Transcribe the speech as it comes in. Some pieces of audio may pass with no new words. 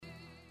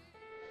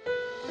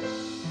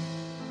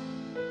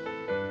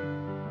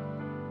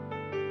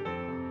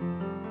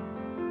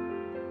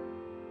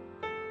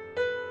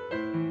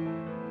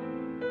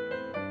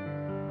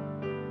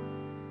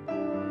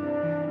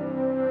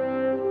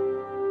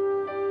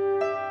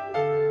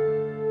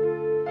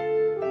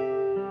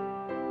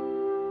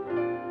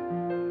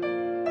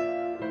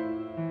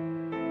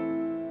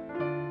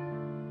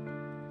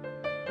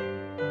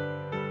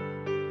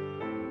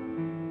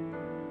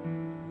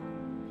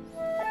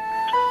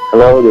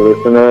Hello, the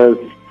listeners.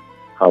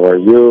 How are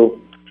you?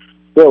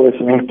 You're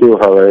listening to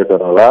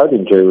Harayat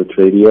in JRoot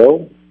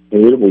Radio.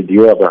 Here with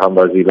you, Avraham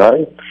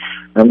Brazilay.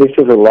 And this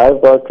is a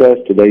live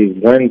broadcast. Today is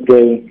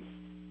Wednesday,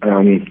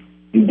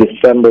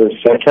 December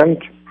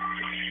 2nd.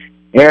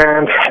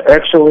 And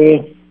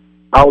actually,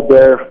 out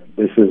there,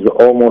 this is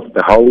almost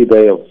the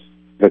holiday of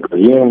the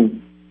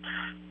Goyim.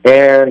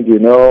 And,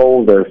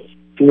 there's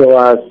still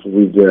us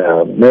with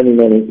many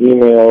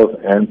emails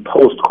and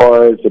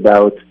postcards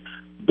about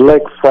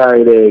Black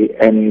Friday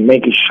and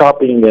making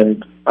shopping,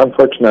 and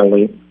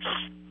unfortunately,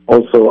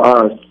 also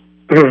us,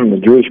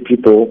 Jewish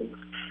people,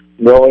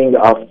 going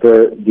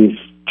after this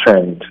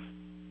trend.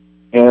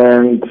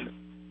 And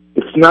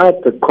it's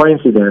not a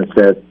coincidence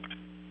that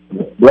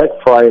Black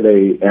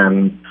Friday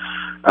and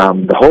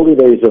the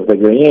holidays of the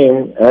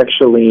Goyim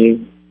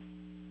actually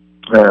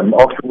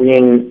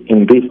occurring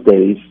in these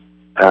days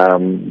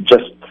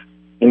just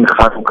in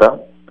Hanukkah,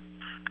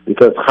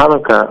 because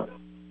Hanukkah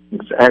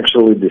is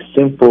actually the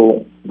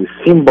symbol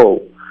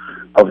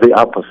of the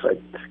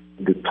opposite,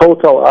 the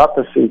total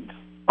opposite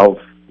of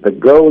the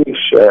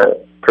Goyish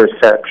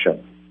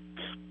perception.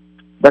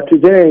 But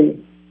today,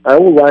 I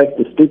would like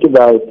to speak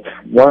about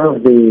one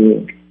of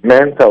the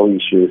mental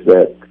issues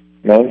that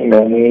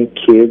many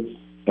kids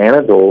and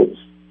adults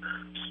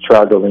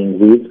struggling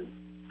with,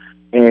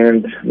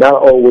 and not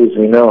always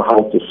we know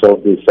how to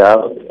solve this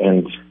out,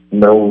 and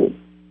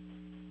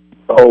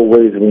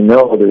always we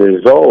know the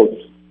results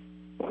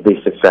of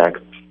this effect.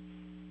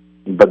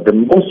 But the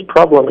most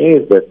problem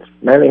is that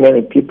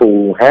many people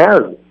who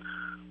have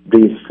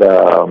this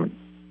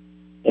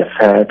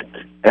effect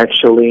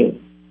actually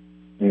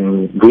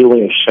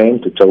really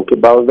ashamed to talk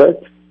about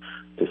it,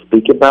 to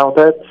speak about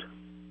it,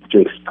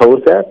 to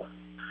expose it,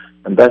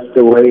 and that's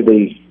the way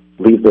they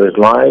live their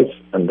lives,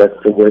 and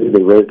that's the way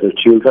they raise their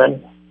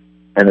children,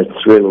 and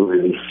it's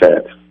really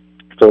sad.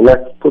 So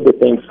let's put the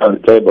things on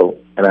the table,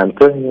 and I'm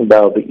talking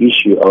about the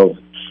issue of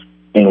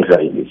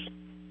anxieties.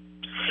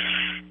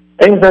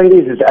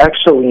 Anxieties is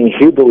actually, in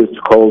Hebrew, it's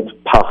called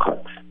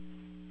pachad.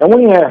 And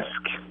we ask,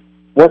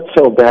 what's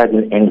so bad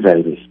in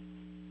anxieties?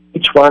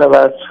 Each one of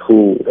us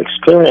who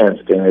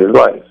experienced in his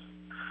life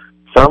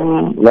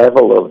some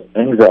level of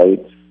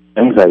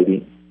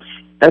anxiety,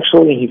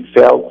 actually he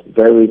felt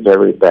very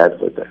bad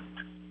with it.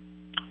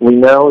 We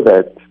know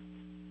that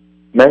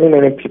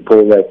many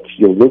people that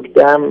you look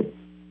them,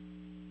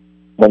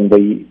 when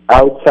they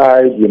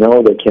outside,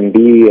 they can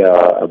be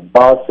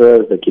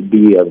bosses, they can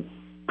be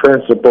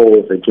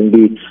principals, they can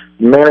be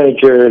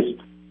managers,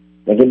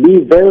 they can be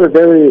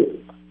very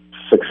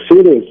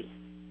succeeded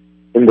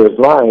in their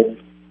life,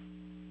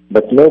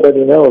 but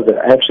nobody knows that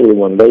actually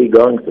when they're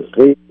going to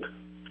sleep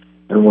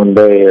and when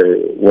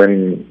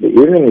the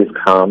evening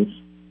comes,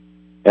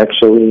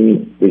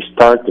 actually they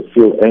start to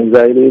feel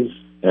anxieties,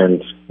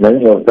 and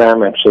many of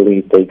them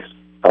actually takes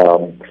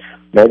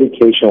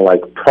medication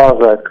like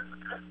Prozac,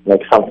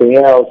 like something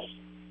else.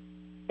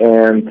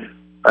 And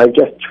I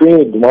just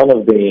read one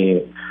of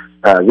the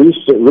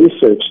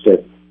research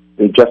that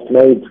they just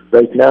made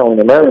right now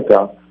in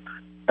America,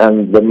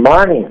 and the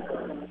money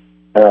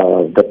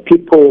that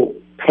people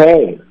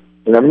pay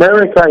in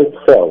America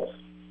itself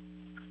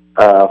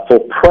for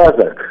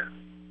Prozac,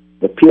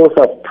 the pills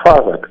of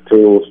Prozac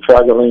to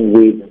struggling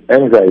with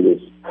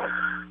anxieties,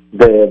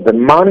 the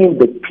money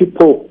that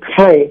people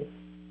pay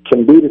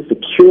can be the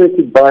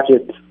security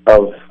budget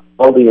of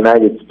all the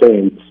United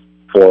States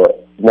for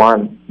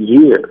 1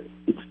 year.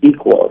 It's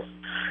equals.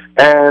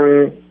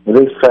 And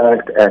this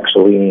fact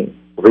actually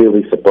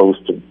really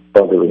supposed to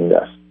bothering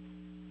us.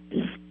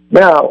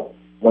 Now,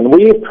 when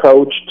we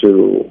approach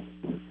to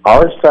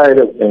our side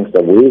of things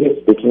that we're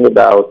speaking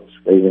about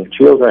raising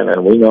children,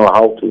 and we know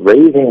how to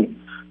raising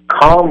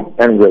calm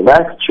and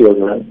relaxed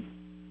children,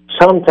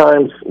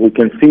 sometimes we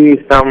can see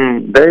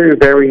some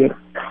very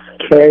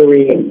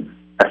scary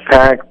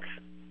effects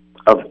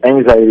of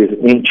anxieties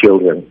in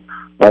children,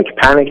 like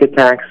panic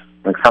attacks,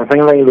 like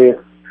something like this.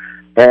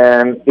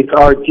 And it's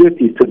our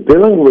duty to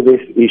dealing with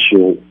this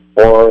issue,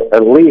 or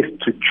at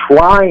least to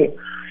try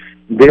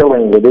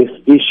dealing with this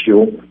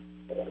issue,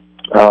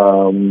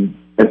 and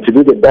to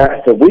do the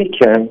best that we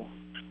can,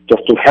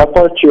 just to help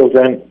our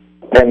children,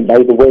 and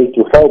by the way,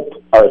 to help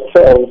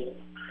ourselves,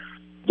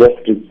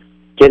 just to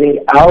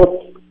getting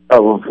out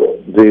of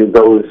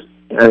those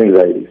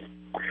anxieties.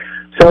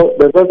 So,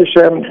 B'ezrat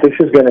Hashem, this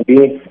is going to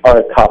be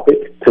our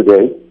topic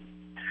today.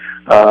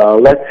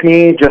 Let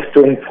me just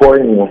to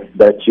inform you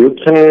that you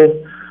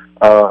can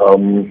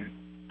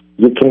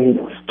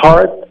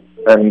start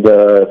and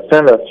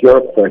send us your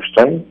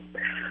question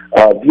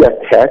via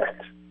text.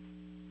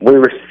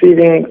 We're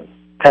receiving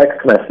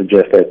text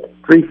messages at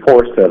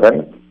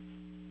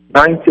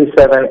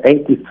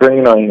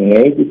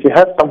 347-927-8398. If you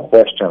have some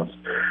questions,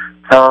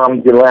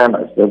 some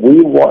dilemmas that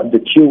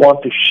you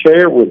want to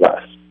share with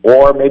us,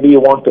 or maybe you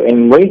want to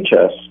enrich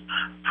us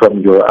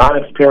from your own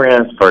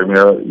experience, from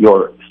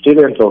your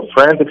student or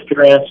friend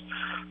experience,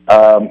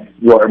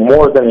 you are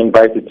more than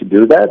invited to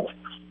do that.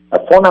 A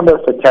phone number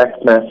for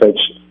text message,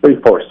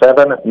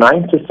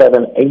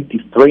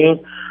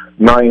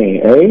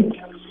 347-927-8398.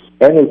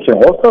 And you can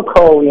also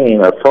call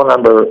in our phone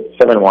number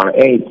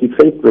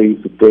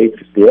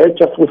 718-683-5858.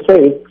 Just to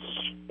say,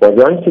 we're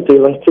going to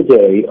deal with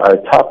today. Our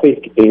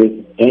topic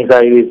is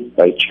anxieties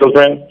by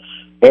children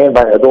and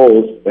by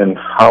adults and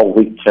how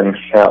we can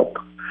help.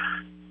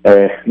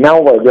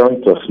 Now we're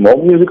going to a small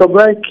musical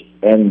break,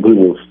 and we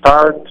will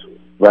start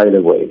right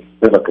away.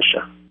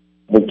 Bevakasha.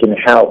 We can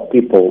help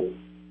people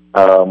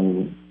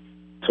to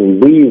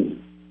live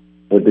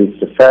with this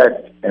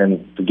effect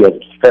and to get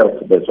help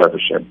with this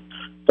Hashem.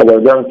 So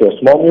we're going to a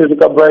small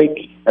musical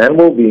break, and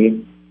we'll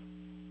be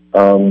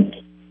around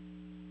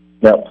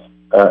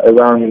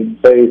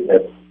say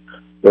that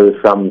there is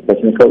some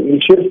technical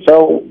issues,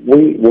 so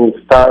we will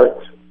start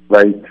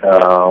okay.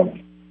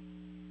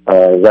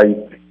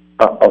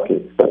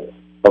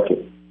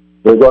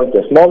 We're going to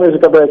a small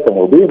musical break, and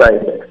we'll be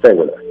right back. Stay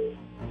with us.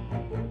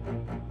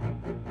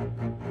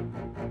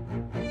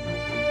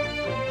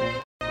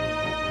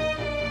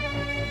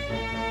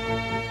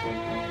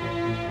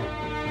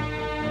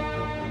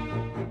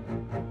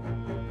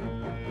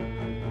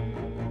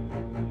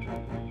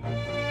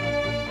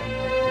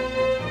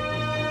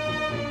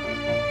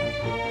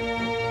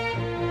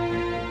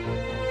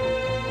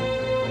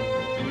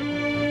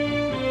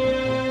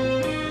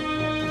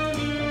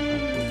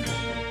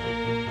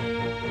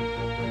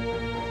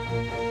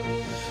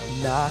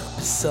 Nach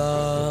besa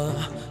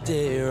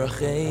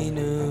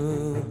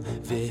derachenu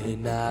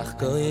v'nach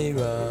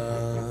goyra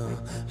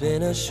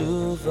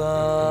v'nashuva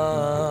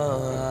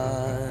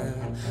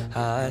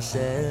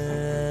Hashem.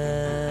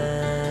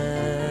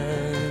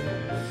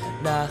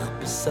 Nach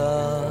besa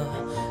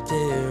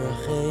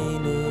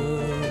derachenu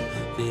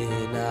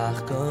v'nach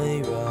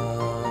goyra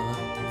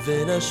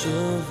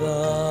v'nashuva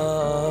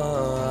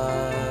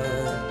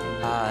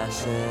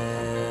Hashem.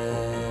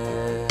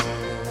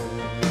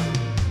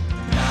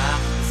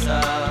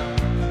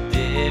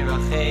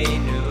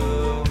 Derachenu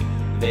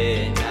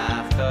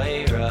v'nach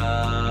koira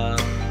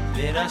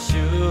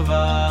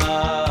v'nashuva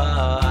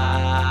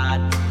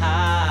ad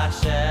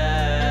Hashem.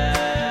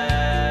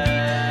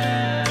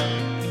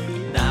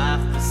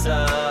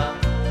 Nachbasa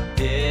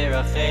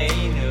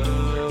derachenu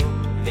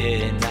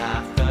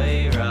v'nach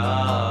koira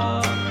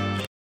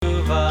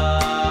v'nashuva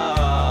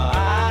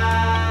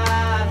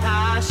ad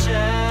Hashem.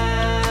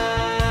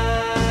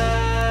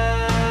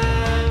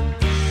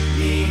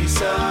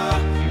 Yisa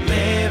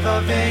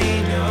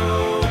levaveinu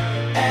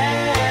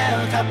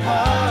el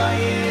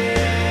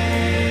kapayim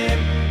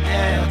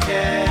el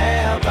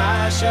kel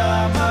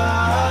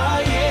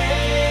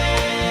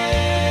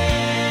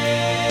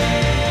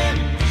bashamayim.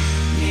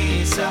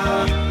 Yisa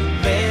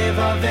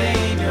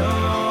levaveinu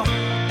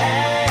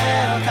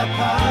el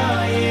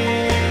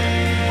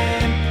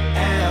kapayim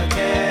el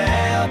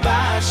kel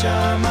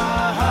bashamayim.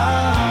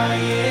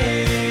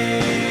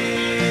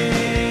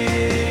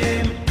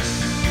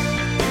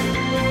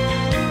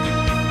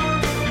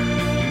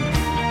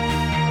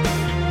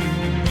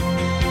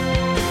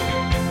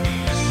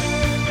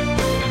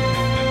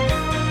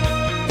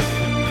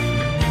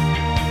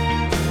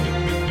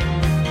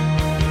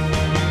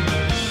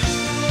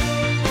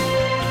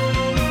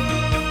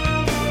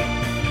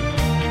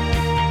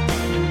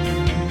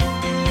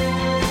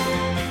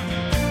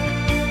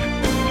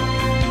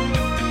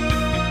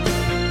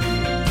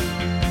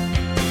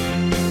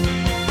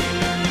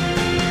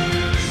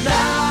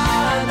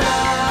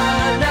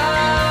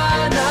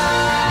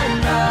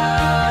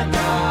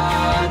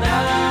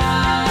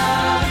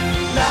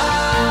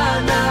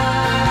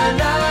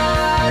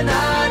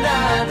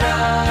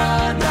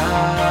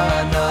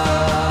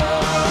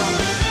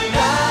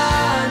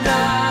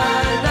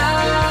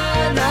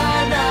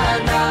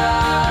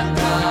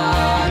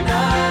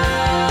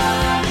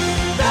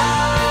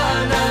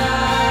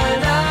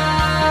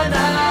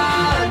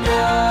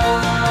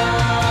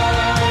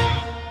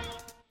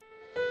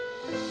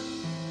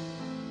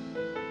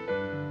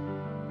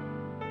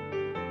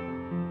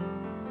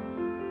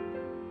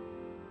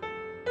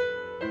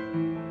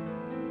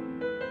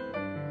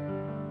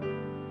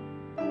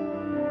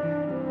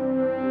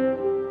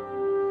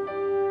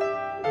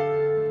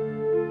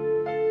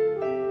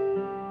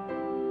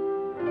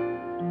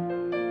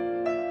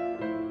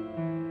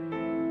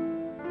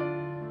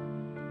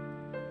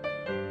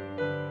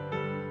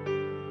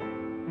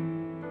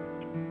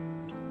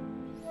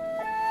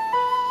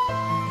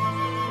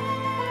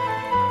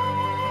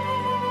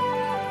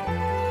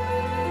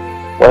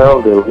 Well,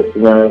 the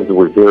listeners,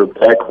 we're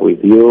back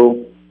with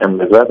you, and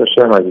Bezrat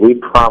Hashem, as we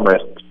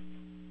promised,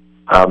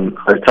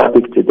 our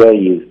topic today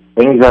is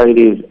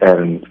anxieties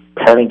and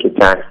panic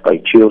attacks by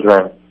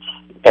children,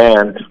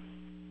 and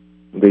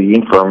the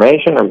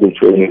information of this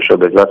radio show,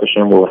 Bezrat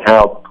Hashem, will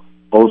help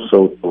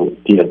also to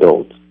the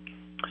adults.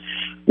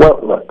 Well,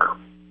 look,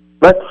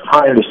 let's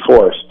find the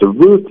source, the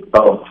root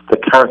of the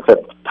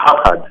concept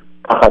pachad.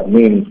 Pachad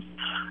means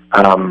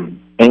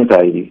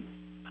anxiety.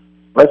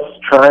 Let's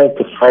try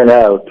to find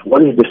out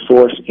what is the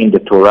source in the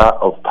Torah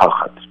of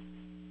pachad.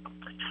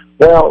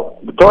 Well,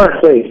 the Torah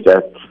says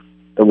that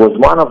there was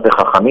one of the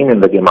Chachamim in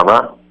the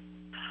Gemara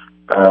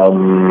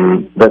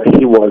that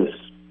he was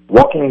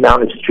walking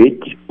down the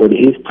street with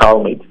his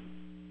Talmud,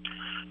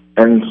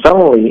 And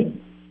suddenly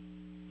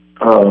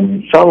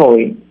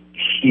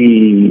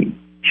she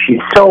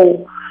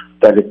saw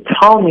that the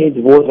Talmud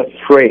was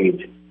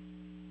afraid.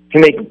 He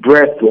made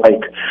breath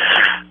like,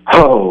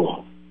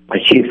 oh,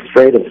 like she's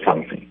afraid of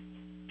something.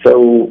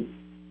 So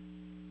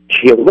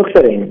she looks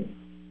at him,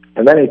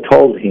 and then he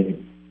told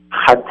him,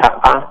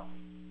 Hata'at.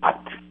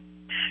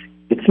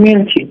 It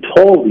means he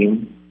told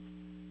him,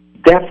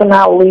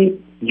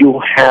 definitely you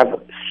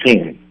have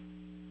sinned.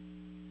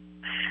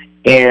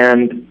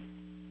 And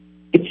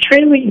it's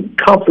really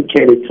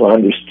complicated to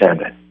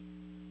understand it.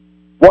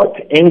 What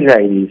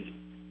anxieties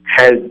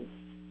has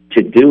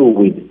to do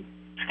with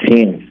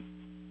sins?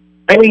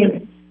 I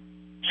mean,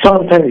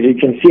 sometimes you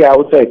can see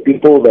outside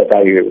people that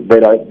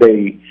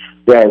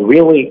they are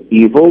really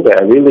evil, they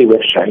are really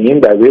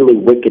reshaim, they are really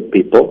wicked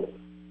people,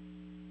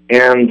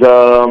 and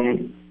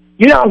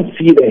you don't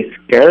see they're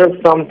scared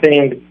of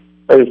something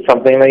or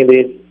something like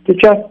this. They're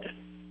just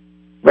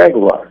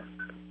regular.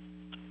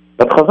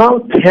 But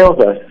Chazal tells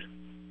us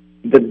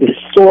that the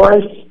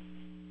source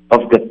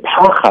of the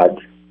pachad,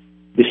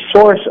 the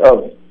source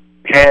of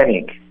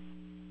panic,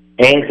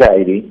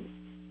 anxiety,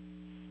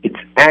 it's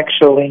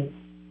actually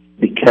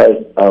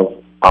because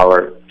of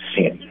our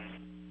sin.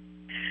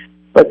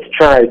 Let's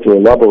try to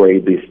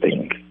elaborate this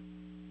thing.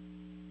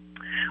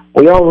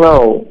 We all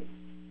know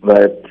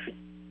that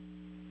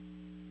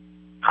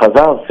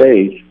Chazal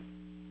says,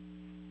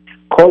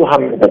 Kol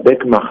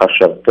hamedabek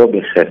machashavto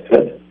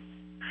b'chesed,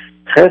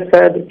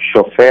 chesed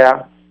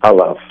shofea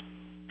alav.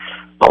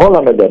 Kol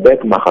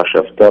hamedabek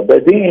machashavto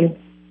b'din,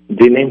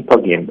 dinim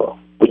pagim bo.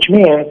 Which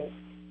means,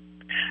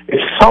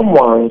 if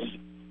someone's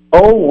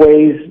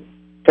always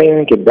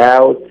think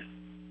about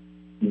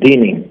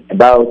dinim,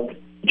 about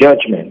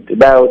judgment,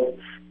 about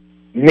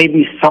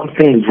maybe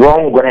something's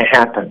wrong going to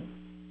happen.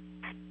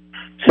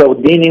 So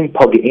dinim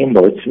pagim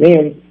bo, it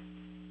means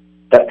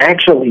that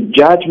actually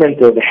judgment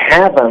of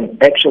heaven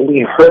actually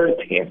hurt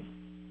him.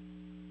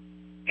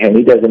 And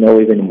he doesn't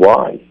know even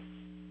why.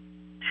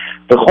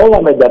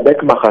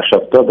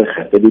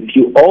 If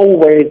you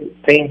always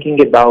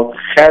thinking about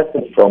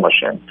chesed from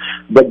Hashem,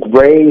 the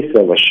grace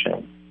of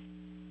Hashem,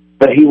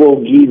 that He will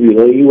give you,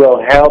 that He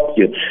will help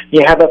you,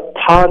 you have a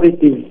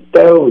positive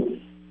thought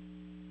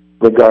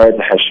regarding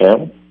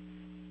Hashem,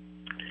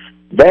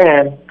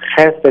 then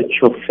chesed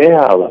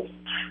shofea alav.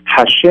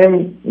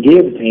 Hashem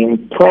gives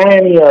him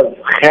plenty of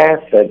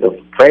chesed, of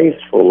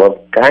praiseful,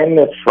 of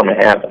kindness from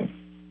heaven.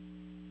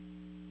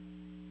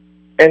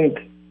 And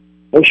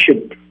we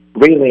should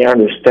really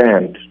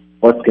understand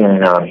what's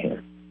going on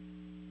here.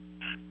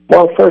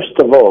 Well, first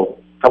of all,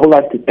 I would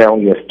like to tell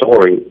you a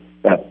story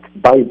that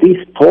by this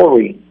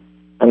story,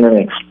 I'm going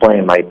to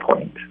explain my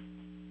point.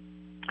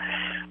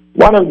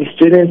 One of the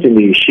students in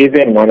the yeshiva,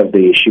 in one of the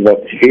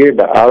yeshivot here,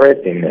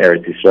 Ba'aret, in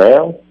Eretz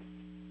Israel,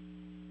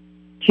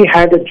 he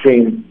had a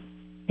dream.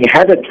 He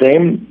had a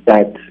dream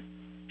that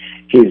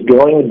he's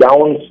going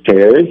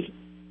downstairs,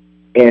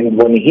 and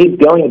when he's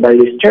going by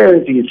the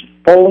stairs, he's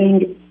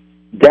falling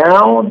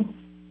down,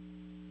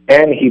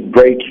 and he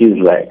breaks his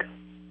leg.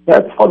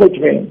 That's all the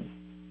dream.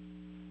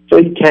 So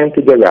he came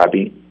to the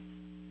rabbi.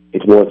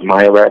 It was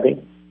my rabbi.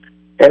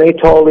 And he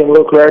told him,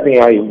 look, Rabbi,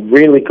 I'm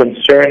really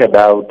concerned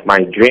about my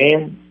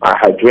dream. I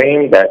had a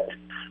dream that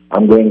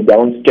I'm going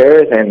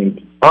downstairs,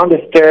 and on the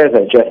stairs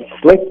I just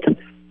slipped,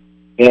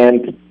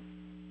 and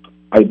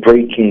I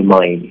breaking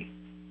my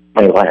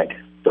leg.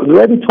 So the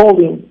Rebbe told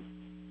him,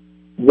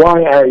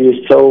 why are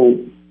you so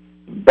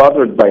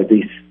bothered by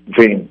this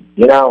dream?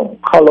 You know,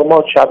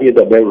 Chalomot Shavi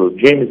Daberu,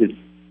 dreams,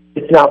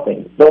 it's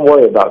nothing. Don't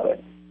worry about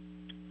it.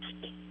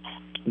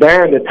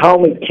 Then the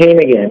Talmud came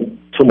again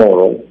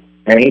tomorrow,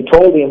 and he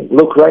told him,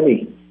 look,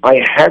 Rebbe, I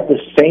had the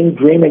same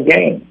dream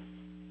again.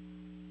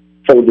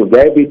 So the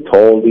Rebbe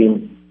told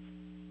him,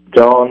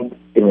 don't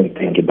even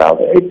think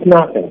about it. It's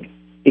nothing.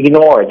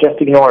 Ignore it.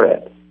 Just ignore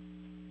it.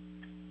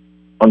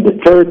 On the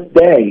third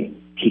day,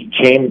 he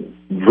came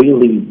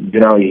really,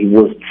 he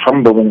was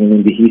trembling,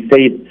 and he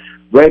said,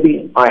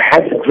 Rebbe, I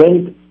had a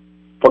dream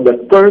for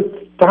the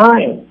third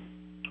time.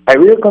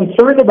 I'm really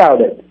concerned about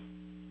it.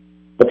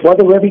 But what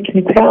the Rebbe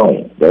can tell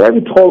him? The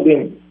Rebbe told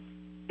him,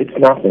 it's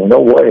nothing,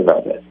 don't worry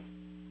about it.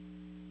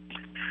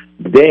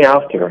 The day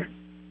after,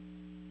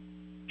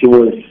 he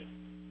was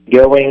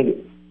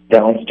going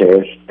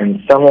downstairs,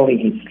 and suddenly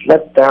he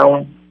slept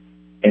down,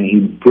 and he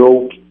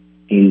broke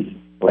his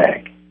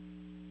leg.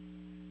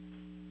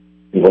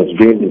 It was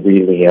really,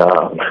 really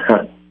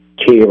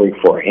scary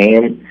for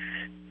him,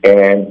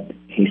 and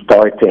he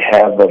started to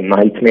have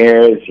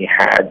nightmares. He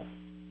had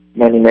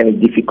many, many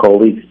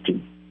difficulties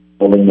to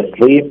falling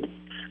asleep.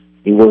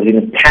 He was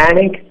in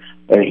panic,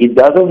 but he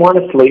doesn't want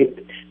to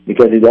sleep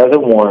because he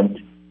doesn't want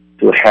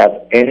to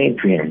have any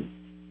dream.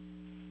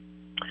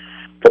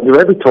 But the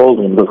Rebbe told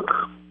him, look,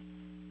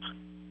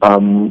 I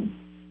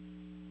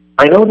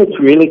know that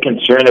you're really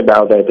concerned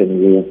about that,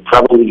 and you're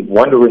probably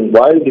wondering,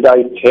 why did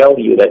I tell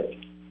you that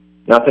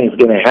nothing's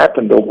going to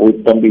happen?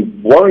 Don't be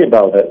worried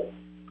about it.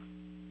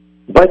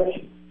 But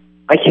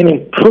I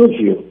can prove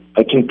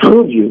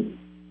you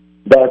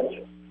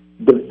that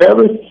the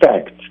very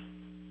fact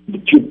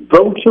that you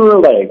broke your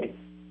leg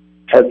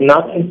has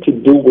nothing to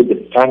do with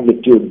the fact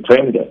that you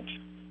dreamed it.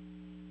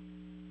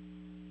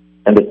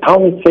 And the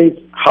Talmud says,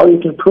 how you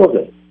can prove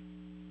it?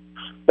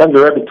 Then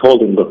the Rebbe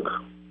told him, look,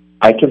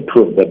 I can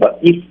prove that, but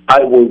if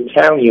I will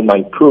tell you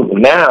my proof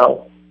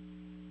now,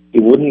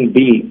 it wouldn't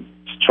be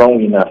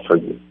strong enough for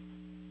you.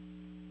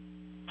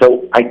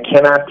 So I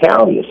cannot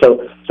tell you.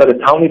 So the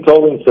Talmud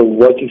told him, so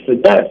what do you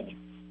suggest?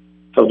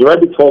 So the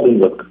Rebbe told him,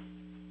 look,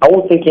 I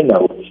will take a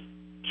note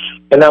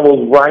and I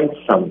will write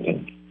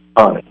something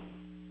on it.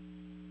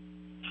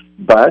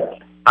 But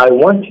I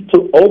want you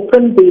to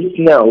open this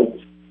note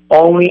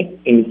only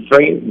in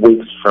 3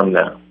 weeks from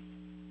now.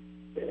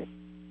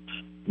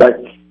 But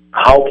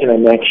how can I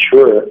make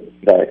sure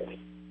that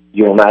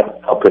you will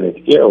not open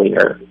it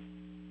earlier?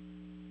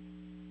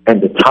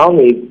 And the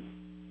Talmud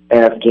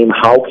asked him,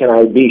 how can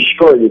I be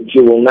sure that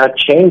you will not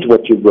change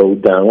what you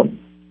wrote down?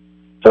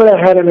 So I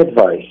had an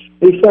advice.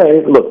 He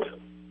said, look,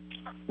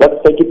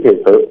 let's take a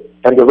paper.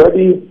 And the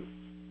Rebbe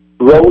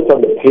wrote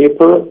on the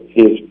paper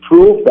his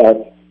proof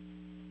that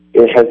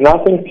it has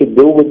nothing to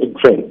do with the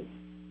dream.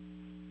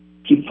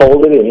 He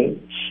folded it in,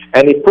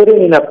 and he put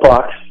it in a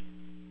box,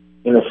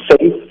 in a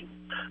safe,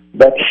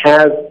 that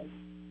has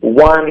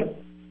one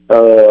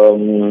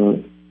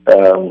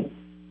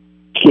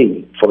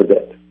key for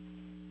that.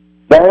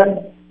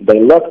 Then they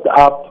looked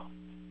up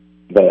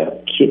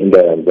the key in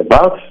the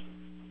box,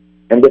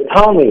 and the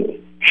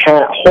Talmud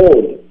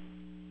hold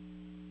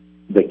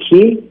the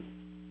key,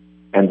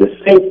 and the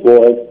safe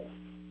was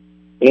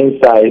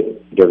inside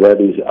the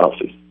Rebbe's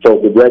office. So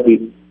the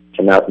Rebbe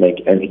cannot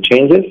make any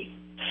changes,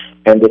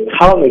 and the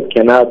Talmud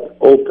cannot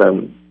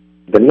open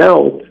the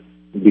note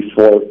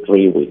before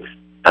 3 weeks.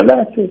 And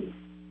that's it.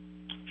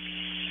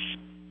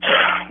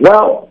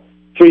 Well,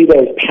 3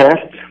 days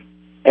passed,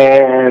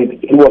 and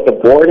it was a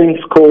boarding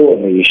school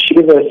and a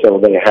yeshiva, so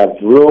they have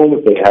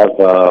rooms, they have,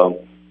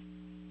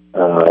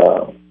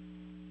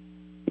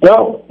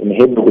 in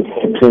Hebrew we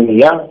say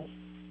pnimiyah.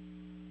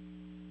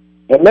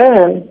 And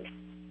then,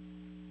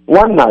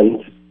 one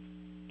night,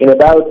 in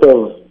about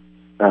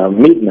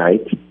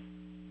midnight,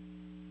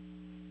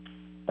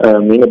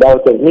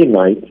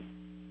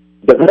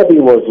 the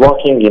Rebbe was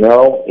walking, in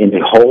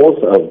the halls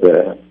of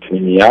the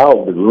pnimiyah,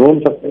 of the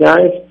rooms of the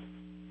guys,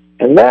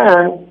 and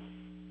then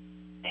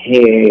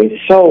he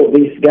saw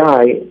this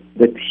guy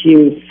that he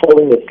was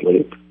falling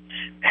asleep,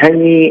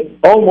 and he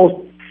almost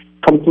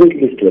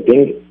completely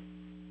sleeping,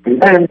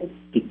 and then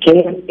he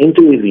came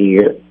into his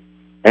ear,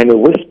 and he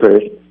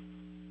whispered,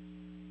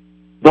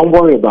 don't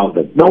worry about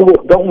it, don't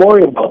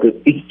worry about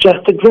it, it's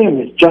just a dream,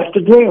 it's just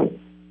a dream.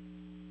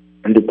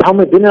 And the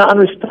Talmud didn't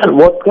understand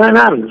what's going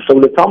on. So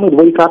the Talmud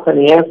wake up and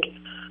he asked,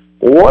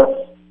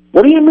 what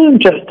do you mean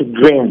just a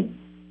dream?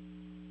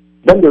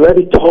 Then the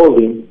Rebbe told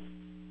him,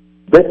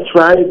 that's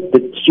right,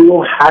 that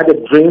you had a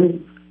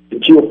dream,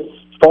 that you were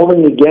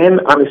falling again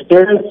on the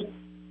stairs.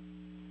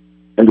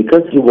 And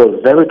because he was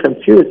very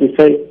confused, he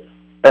said,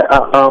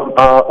 yeah,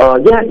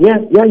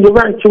 you're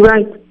right.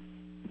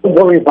 Don't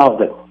worry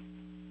about it.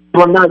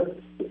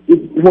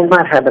 It will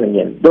not happen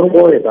again. Don't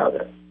worry about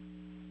it.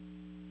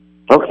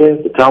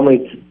 Okay, the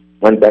Talmud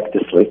went back to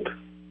sleep.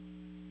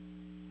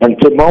 And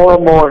tomorrow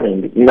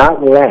morning,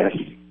 not less,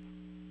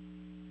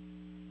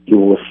 he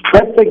was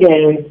slept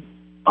again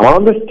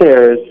on the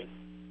stairs,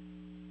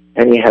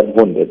 and he had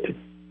wounded.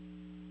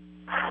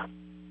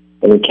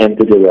 And he came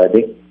to the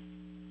Rebbe.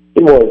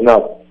 He was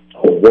not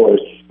a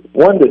worse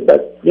wounded,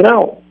 but,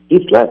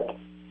 he slept.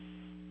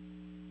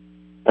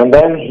 And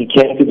then he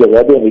came to the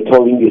Rebbe and he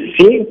told him,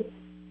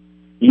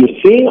 you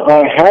see,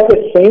 I had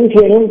the same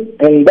dream,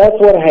 and that's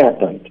what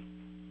happened.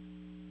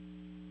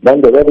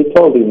 Then the Rebbe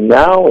told him,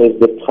 now is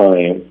the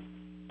time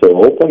to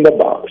open the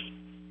box.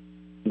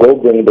 Go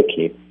bring the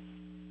key.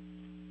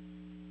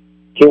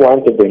 He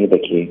wanted to bring the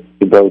key.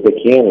 He brought the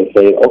key and he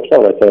said, okay,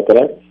 let's open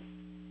it.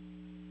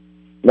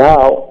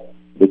 Now,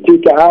 they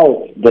took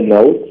out the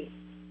note,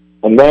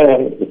 and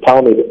then the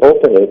Talmud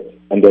opened it,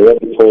 and the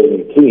Rebbe told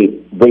him,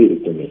 please, read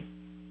it to me.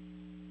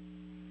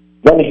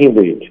 Then he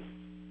read,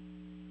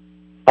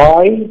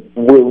 I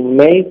will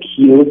make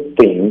you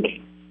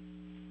think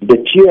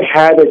that you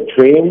had a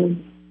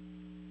dream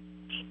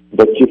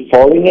that you're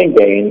falling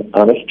again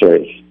on the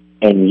stairs,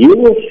 and you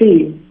will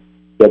see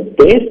that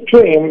this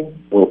dream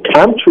will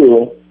come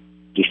true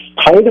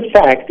despite the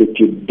fact that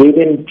you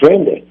didn't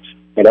dream it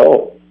at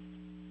all.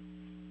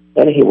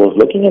 Then he was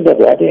looking at the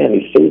Rebbe and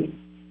he said,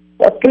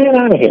 what's going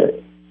on here?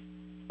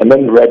 And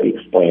then the Rebbe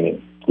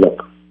explaining,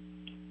 look,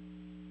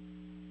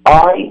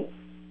 I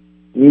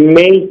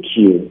made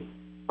you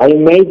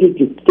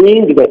to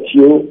think that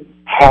you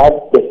had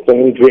the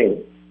same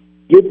dream.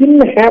 You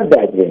didn't have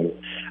that dream.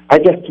 I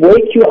just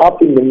wake you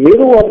up in the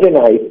middle of the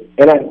night,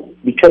 and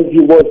because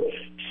you were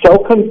so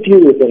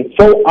confused and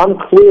so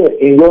unclear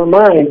in your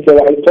mind, so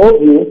I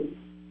told you,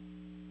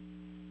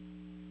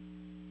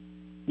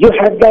 you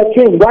had that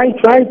dream, right?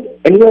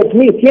 And you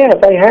admit, yes,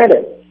 I had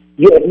it.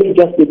 You admit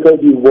just because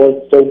you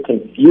were so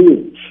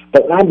confused,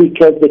 but not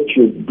because that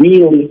you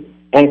really,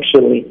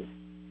 actually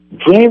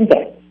dreamed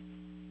that.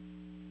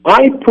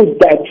 I put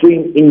that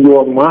dream in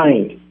your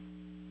mind.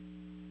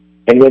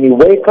 And when you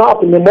wake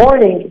up in the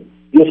morning,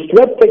 you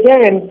slept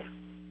again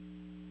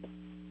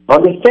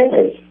on the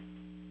stairs.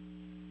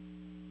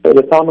 So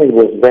the Talmud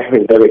was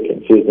very, very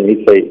confused, and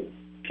he said,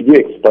 could you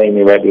explain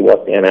me, Rebbe,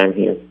 what's going on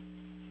here?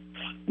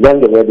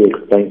 Then the Rebbe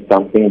explained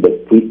something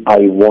that I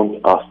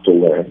want us to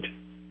learn.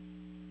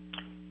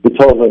 He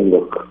told him,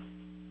 look,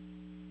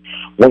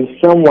 when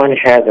someone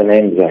has an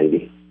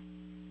anxiety,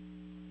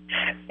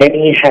 and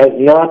he has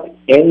not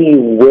any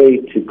way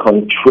to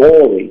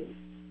control it,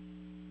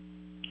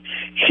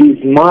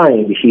 his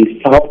mind,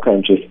 his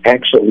subconscious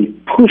actually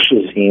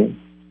pushes him,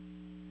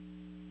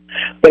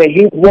 but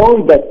he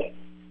wants that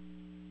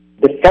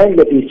the fact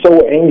that he's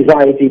so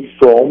anxiety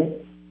from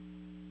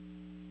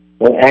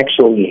will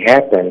actually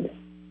happen,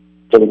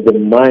 so that the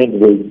mind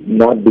will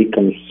not be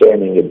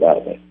concerning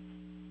about it.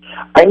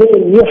 I mean,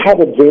 when you have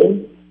a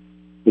dream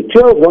that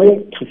you're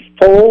going to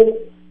fall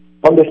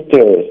on the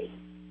stairs,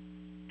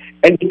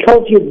 and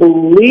because you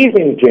believe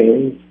in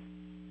dreams,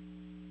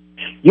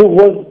 you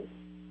was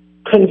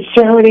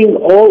concerning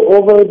all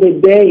over the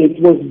day.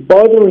 It was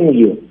bothering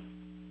you.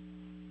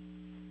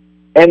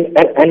 And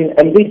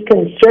this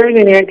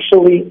concerning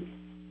actually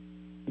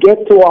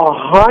get to a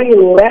high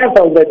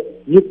level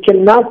that you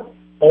cannot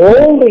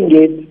holding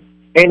it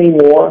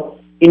anymore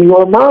in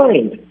your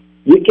mind.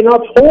 You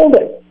cannot hold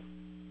it.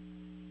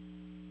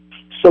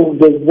 So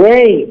the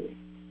way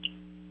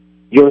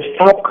your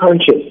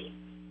subconscious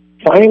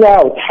find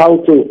out how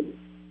to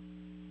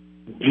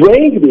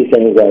break this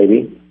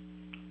anxiety,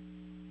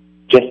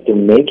 just to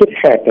make it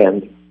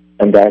happen,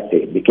 and that's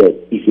it. Because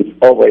if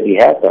it's already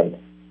happened,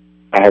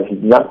 I have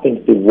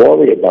nothing to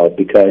worry about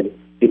because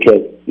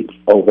it's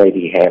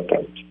already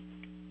happened.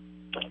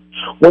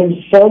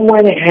 When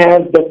someone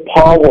has the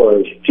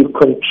power to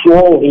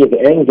control his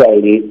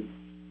anxiety,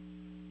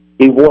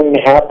 it won't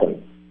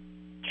happen.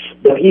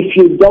 But if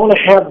you don't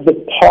have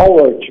the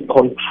power to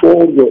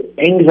control your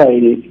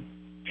anxiety,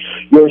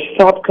 your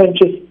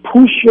subconscious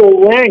push your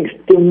legs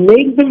to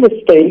make the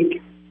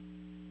mistake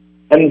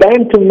and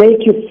then to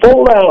make you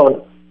fall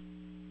down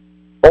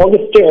on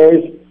the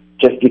stairs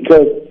just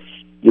because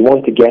you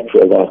want to get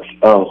relaxed.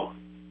 Oh,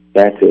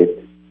 that's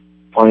it.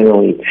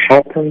 Finally, it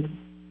happened.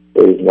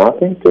 There is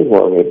nothing to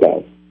worry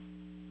about.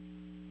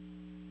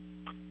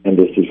 And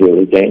this is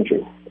really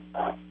dangerous.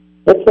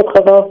 That's what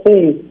Chazal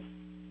says.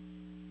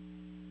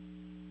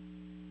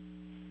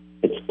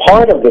 It's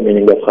part of the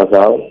meaning of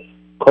Chazal.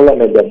 כל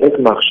המדבק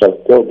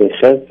מחשבתו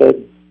בחסד,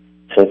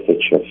 חסד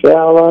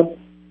שופע עליו.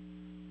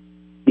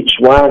 Each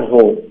one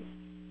who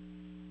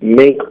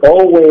make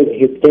always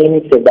he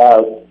thinks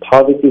about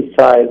positive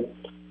side,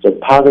 so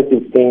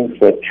positive things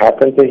that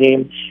happen to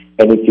him,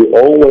 and if you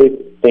always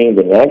think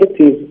the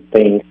negative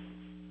things,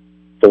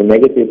 so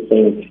negative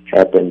things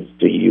happens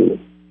to you.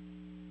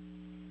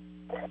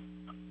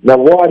 Now,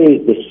 what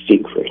is the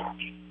secret?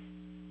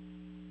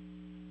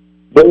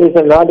 There is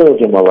another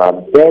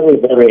Gemara, very,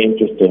 very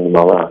interesting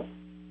Gemara,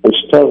 which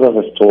tells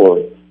us a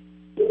story.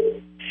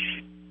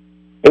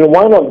 In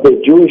one of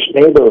the Jewish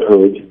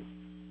neighborhoods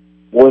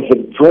was a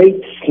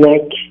great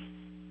snake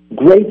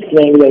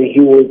that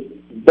he was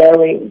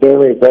very,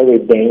 very, very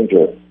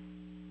dangerous.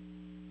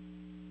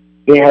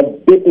 He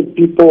had bitten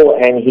people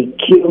and he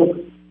killed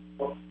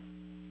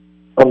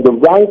on the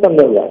right and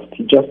the left.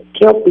 He just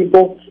killed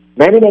people.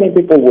 Many, many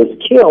people was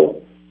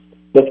killed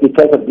just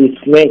because of this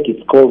snake.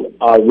 It's called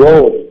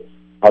Arod.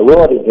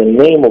 Arod is the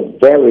name of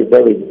very,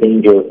 very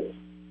dangerous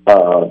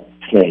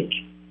snake.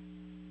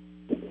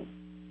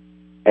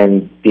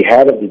 And the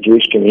head of the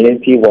Jewish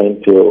community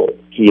went to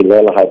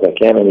Hillel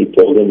HaZaken and he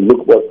told him,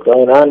 look what's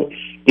going on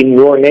in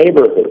your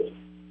neighborhood.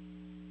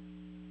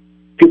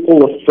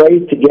 People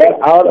afraid to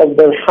get out of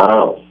their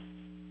house.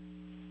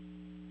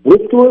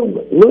 Look,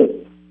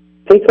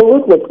 take a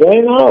look what's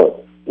going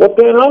on. What's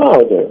going on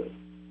out there?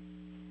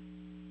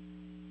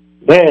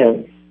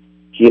 Then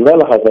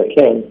Hillel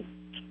HaZaken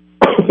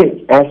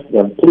asked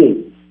them,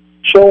 please,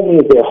 show me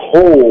the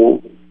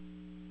hole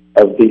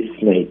of this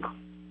snake.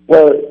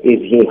 Where is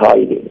he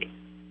hiding?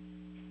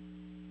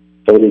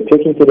 So they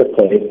took him to the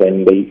place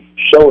and they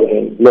showed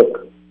him,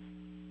 look,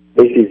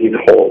 this is his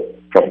hole.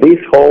 From this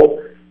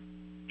hole,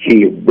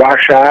 he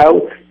rushes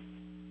out,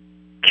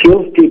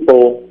 kills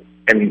people,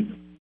 and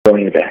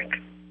going back.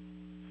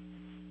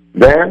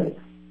 Then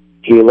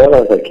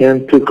Hillel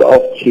HaZaken took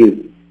off his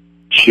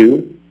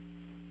shoe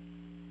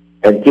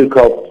and took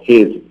off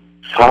his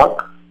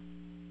sock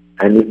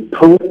and he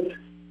put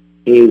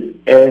his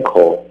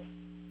ankle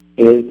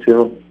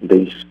into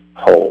this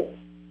hole.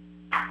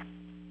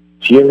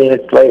 A few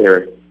minutes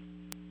later,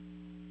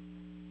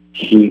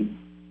 he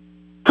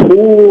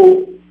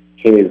pulled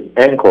his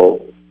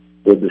ankle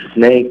with the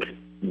snake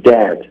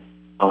dead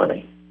on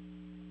it.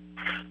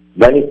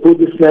 Then he put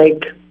the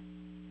snake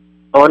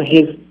on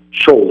his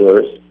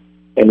shoulders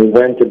and he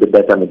went to the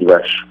Beit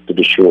HaMidrash, to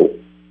the shul.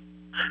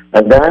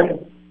 And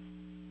then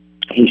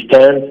he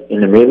stands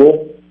in the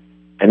middle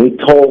and he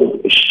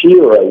told a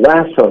shiur, a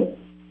lesson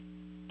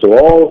to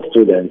all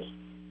students,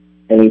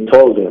 and he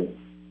told them,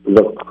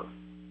 look,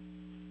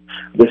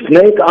 The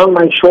snake on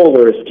my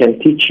shoulders can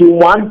teach you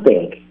one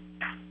thing.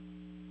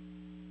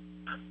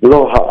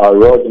 Lo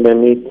ha'arod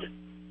memit,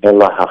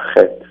 ela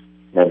hachet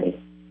memit.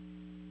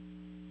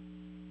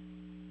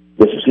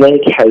 The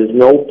snake has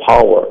no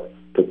power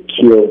to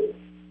kill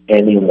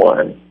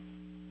anyone,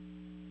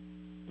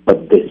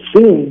 but the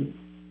sin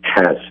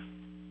has.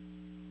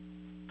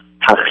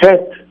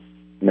 Hachet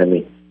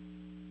memit.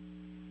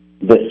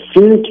 The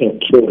sin can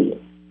kill you,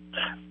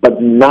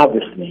 but not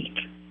the snake.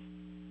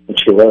 And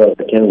Shirah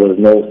again was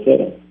no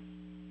sin.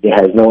 He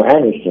has no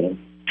anything.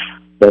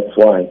 That's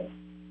why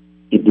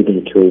he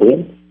didn't kill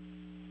him,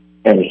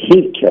 and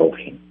he killed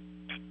him.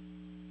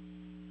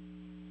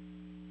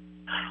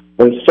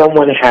 When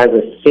someone has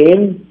a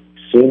sin,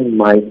 sin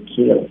might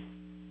kill.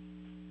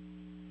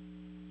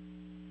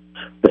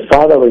 The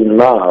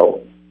father-in-law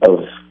of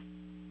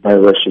my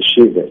Rosh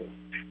Yeshiva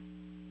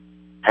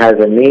has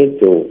a need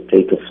to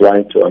take a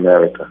flight to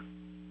America,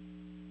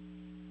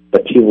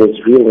 but he was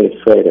really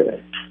afraid of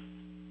it.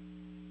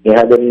 He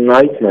had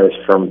nightmares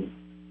from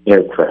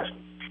aircraft.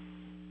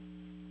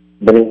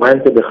 But he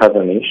went to the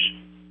Chazon Ish,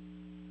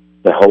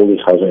 the holy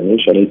Chazon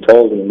Ish, and he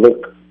told him,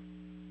 look,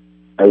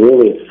 I'm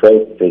really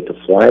afraid to take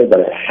a flight, but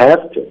I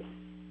have to.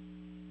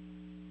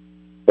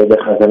 So the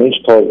Chazon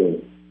Ish told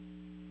him,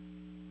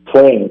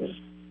 planes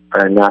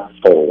are not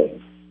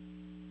falling.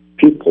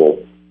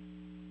 People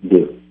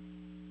do.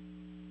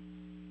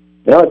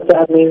 You know what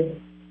that means?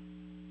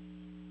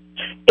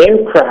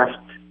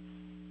 Aircraft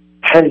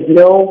has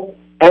no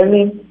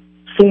any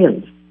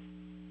sins.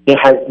 It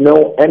has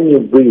no any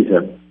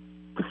reason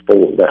to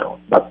fall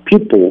down. But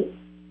people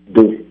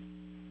do.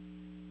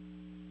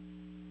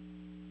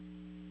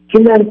 He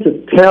meant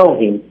to tell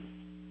him,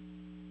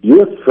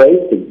 you're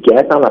afraid to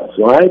get on a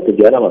flight, to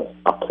get on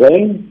a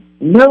plane?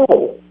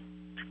 No.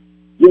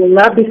 You'll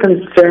not be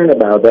concerned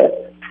about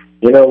that.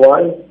 You know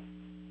why?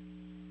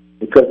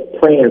 Because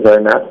planes are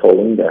not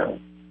falling down.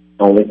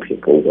 Only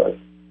people do.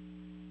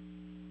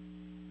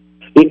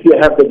 If you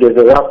have the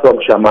Gezerah from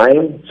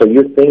Shamayim, so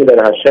you think that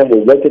Hashem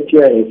will look at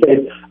you and he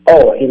says,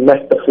 oh, he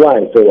messed the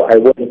fly, so I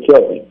wouldn't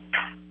kill him.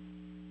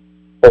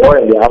 Or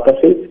in the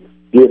opposite,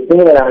 you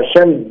think that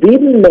Hashem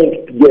didn't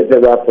make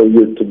Gezerah for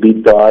you to be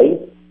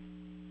died,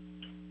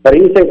 but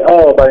he said,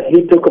 oh, but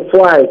he took a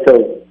fly,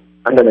 so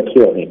I'm going to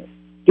kill him.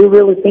 Do you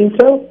really think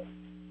so?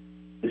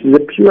 This is a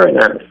pure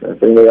nonsense,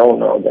 and we all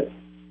know that.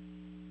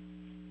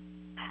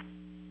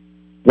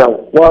 Now,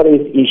 what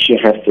this issue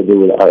has to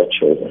do with our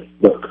children?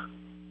 Look,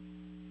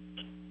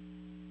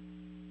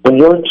 when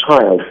your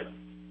child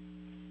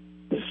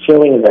is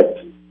feeling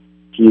that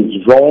he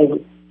is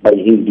wrong by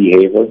his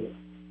behavior,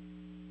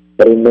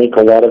 that he makes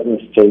a lot of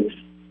mistakes,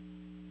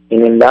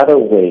 in another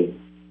way,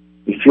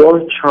 if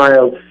your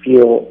child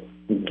feels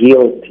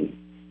guilty,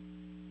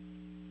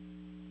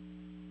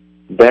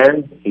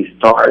 then he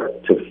starts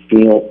to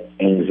feel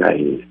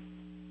anxiety.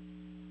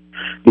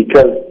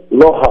 Because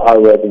lo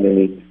ha'arod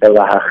memit,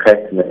 ela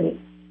hachet memit.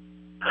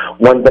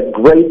 When the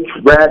great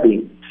rabbi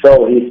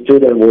saw his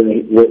student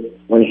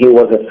when he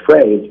was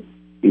afraid,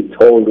 he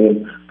told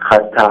him,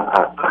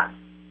 Chata'aka,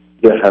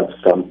 you have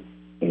some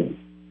sin.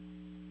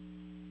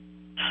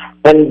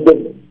 And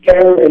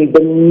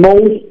the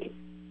most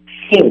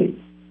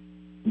sin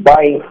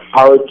by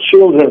our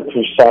children's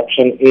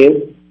perception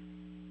is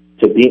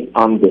to be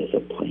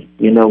undisciplined.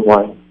 You know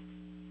why?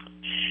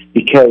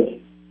 Because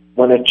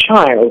when a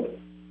child,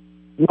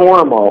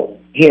 normal,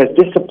 he has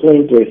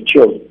discipline to his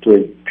children, to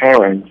his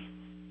parents,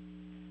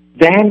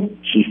 then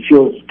he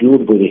feels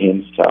good with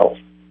himself.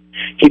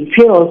 He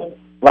feels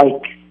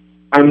like,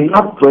 I'm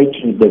not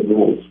breaking the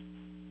rules.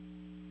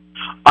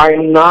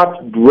 I'm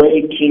not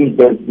breaking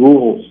the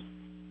rules.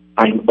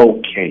 I'm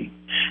okay.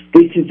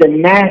 This is a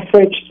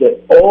message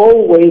that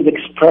always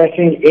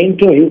expressing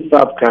into his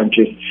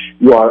subconscious,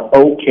 you are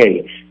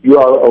okay. You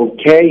are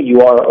okay.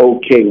 You are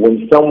okay.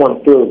 When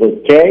someone feels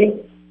okay,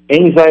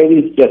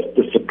 anxiety just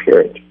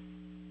disappeared.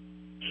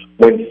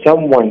 When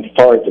someone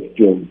starts to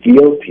feel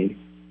guilty,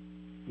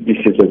 this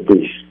is a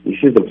risk. This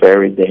is a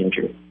very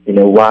dangerous. You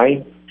know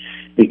why?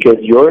 Because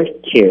your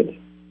kid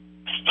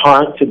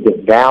starts to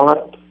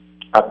develop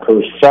a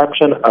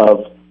perception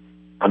of,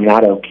 I'm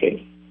not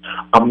okay.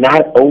 I'm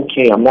not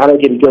okay. I'm not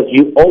okay because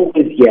you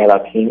always yell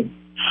at him.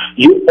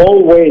 You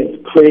always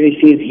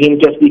criticize him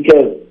just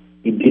because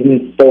he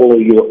didn't follow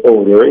your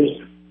orders.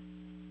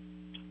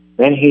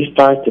 Then he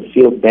starts to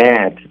feel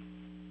bad.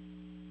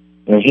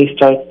 When he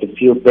starts to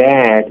feel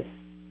bad,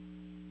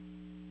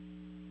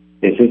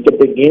 this is the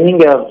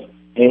beginning of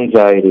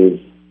anxiety's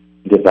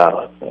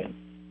development.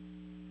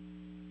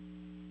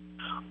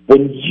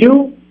 When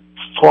you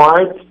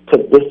start to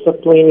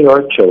discipline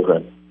your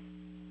children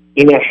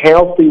in a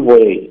healthy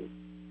way,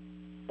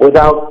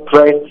 without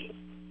threats,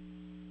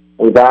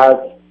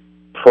 without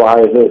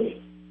prizes,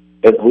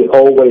 as we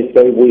always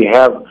say, we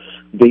have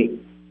the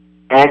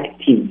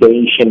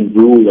activation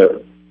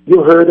ruler.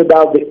 You heard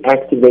about the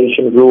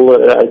activation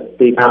ruler that I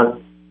speak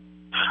on?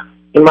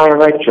 In my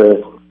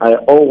lectures, I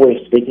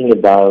always speaking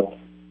about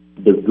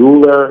the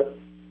ruler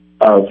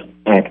of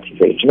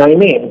activation. I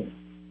mean,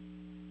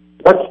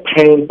 let's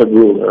paint the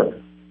ruler.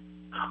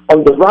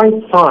 on the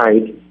right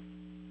side,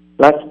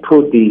 let's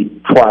put the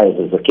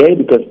prizes, okay?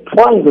 Because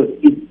prizes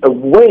is a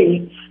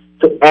way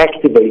to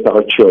activate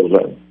our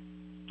children.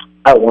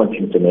 I want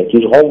him to make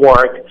his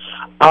homework.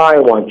 I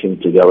want him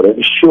to go to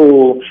the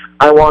school.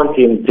 I want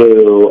him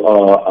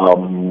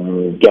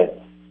to get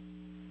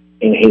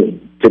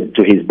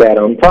to his bed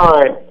on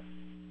time.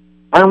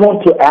 I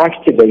want to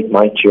activate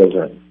my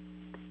children.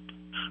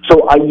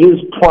 So I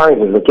use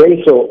prizes,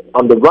 okay? So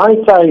on the right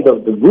side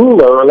of the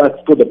ruler, let's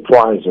put the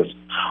prizes.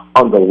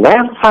 On the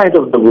left side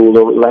of the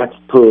ruler, let's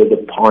put the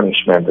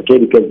punishment, okay?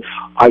 Because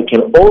I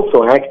can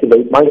also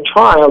activate my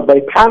child by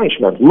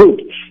punishment. Look,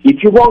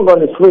 if you won't go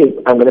to sleep,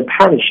 I'm going to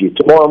punish you.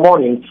 Tomorrow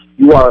morning,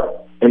 you are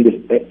in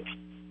this.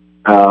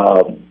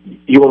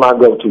 You will not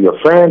go to your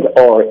friend,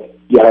 or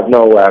you have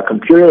no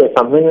computer or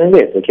something like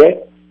this,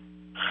 okay?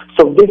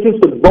 So this is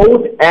the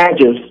both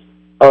edges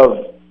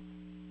of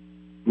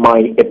my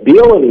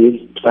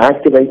abilities to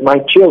activate my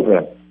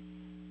children.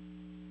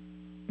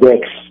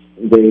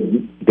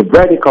 The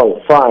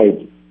vertical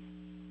side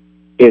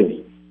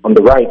is, on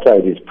the right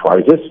side is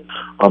prizes.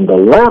 On the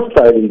left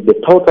side is the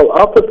total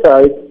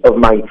opposite of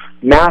my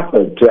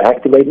method to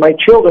activate my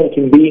children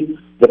can be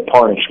the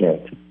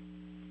punishment.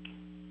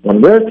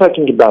 When we're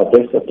talking about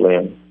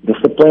discipline, this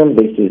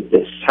is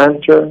the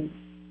center,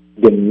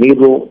 the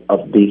middle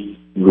of this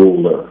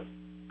ruler.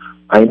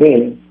 I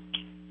mean,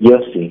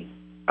 Yossi,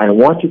 I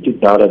want you to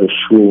go to the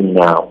shul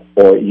now.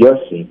 Or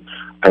Yossi,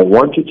 I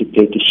want you to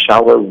take a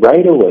shower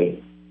right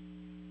away.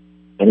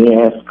 And he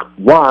asks,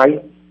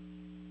 why?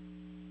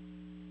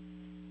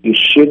 You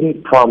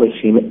shouldn't promise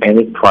him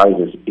any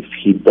prizes if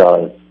he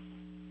does.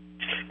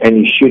 And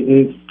you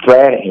shouldn't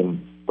threaten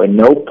him with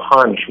no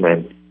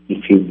punishment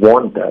if he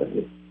won't do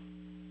it.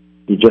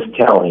 You just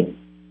tell him,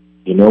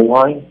 you know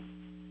why?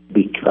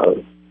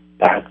 Because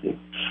that's it.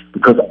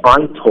 Because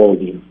I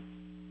told you.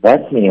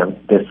 That's means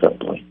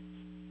discipline.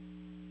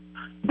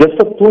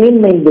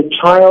 Discipline makes the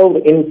child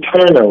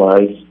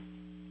internalize.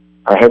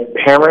 I have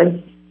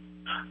parents.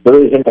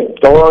 There is an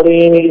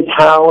authority in his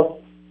house.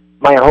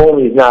 My home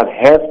is not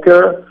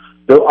hefker.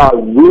 There are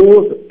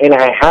rules, and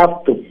I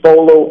have to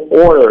follow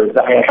orders.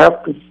 I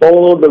have to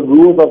follow the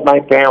rules of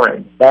my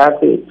parents.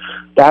 That's it.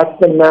 That's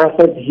the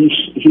method he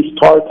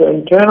starts to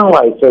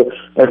internalize. So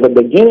at the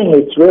beginning,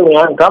 it's really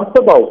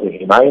uncomfortable to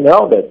him. I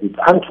know that it's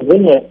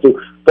inconvenient to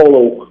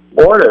follow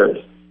orders.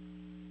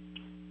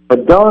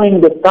 But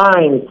during the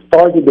time,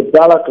 start to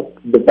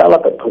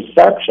develop a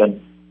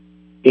perception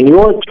in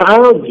your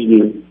child's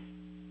view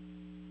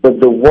that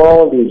the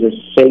world is a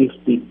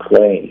safety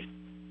place.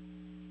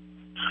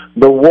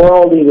 The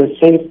world is a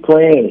safe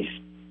place.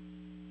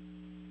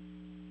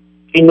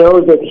 He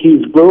knows that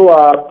he's grew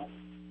up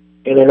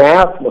in an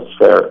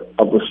atmosphere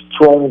of a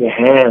strong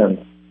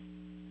hand,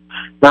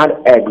 not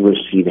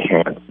aggressive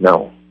hands,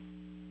 no,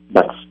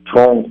 but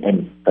strong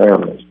and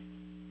firm.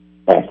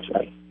 That's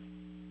right.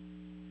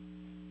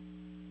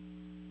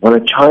 When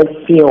a child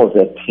feels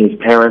that his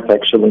parents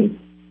actually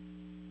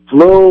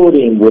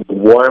floating with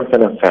warmth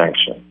and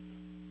affection,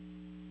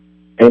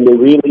 and they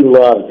really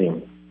love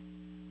him,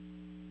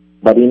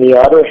 but on the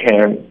other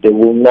hand, they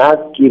will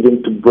not give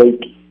him to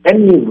break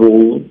any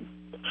rule,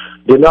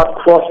 do not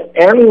cross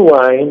any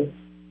line,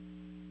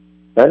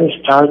 then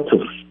he starts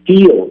to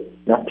feel,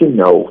 not to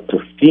know, to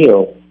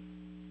feel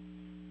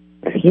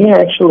that he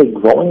actually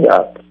growing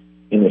up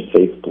in a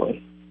safe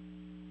place.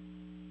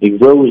 He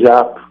grows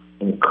up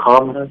in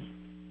calmness,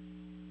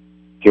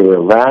 he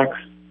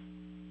relaxes,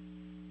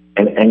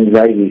 and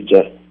anxiety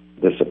just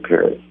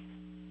disappears.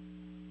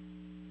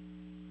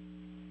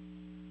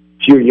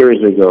 A few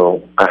years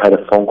ago, I had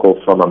a phone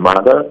call from a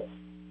mother.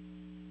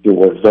 She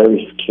was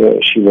very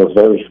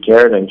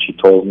scared, and she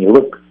told me,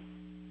 look,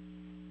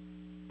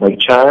 my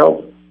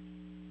child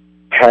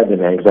had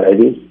an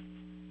anxiety,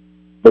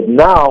 but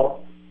now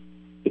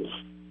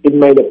it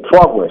made a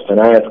progress. And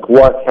I asked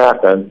what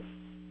happened.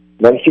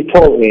 Then she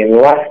told me, and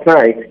last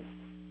night,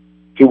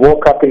 he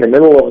woke up in the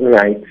middle of the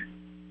night,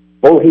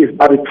 all his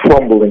body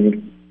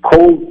trembling,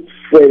 cold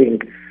sweating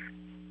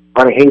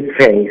on his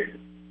face.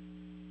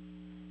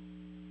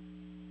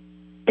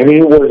 And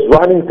he was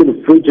running to the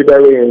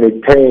refrigerator and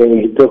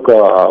he took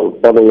a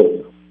bottle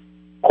of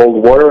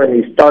cold water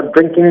and he started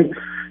drinking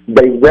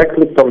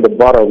directly from the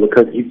bottle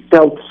because he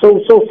felt so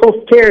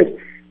scared.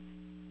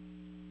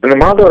 And the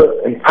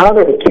mother and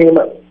father came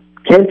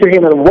to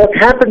him and, what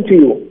happened to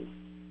you?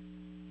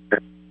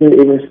 He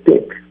didn't even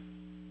speak.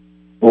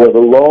 It was a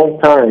long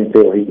time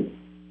until he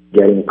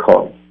getting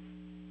calm.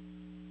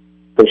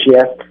 So she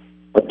asked,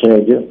 what can I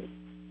do?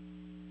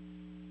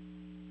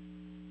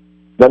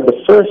 Then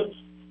the first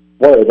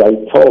word I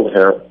told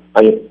her,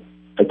 I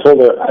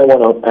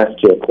want to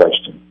ask you a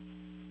question.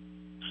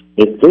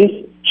 If this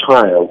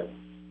child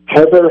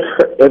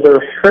ever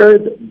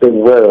heard the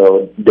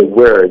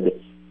word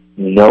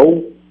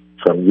no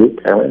from you,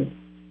 parents,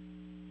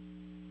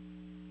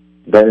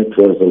 then it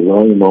was a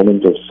long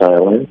moment of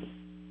silence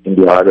in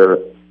the other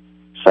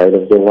side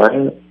of the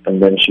line,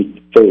 and then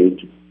she said,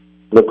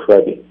 look,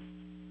 Rebbe,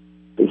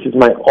 this is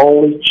my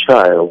only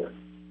child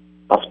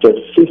after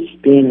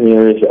 15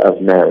 years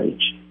of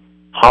marriage.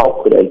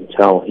 how could I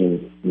tell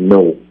him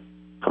no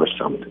for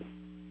something?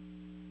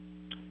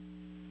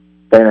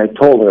 Then I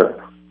told her,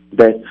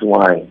 that's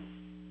why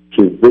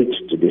he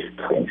reached to this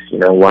place. You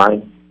know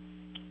why?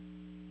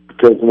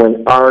 Because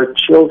when our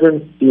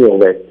children feel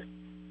that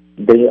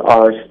they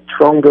are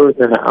stronger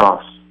than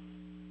us,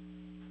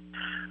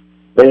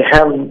 they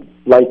have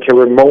like a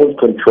remote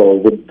control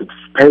with the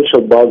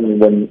special button.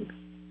 When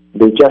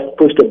they just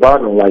push the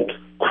button, like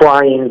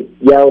crying,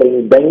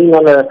 yelling, banging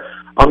on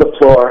the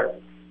floor,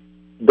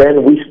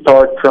 then we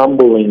start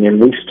trembling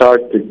and we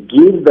start to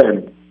give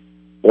them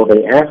what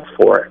they ask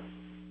for.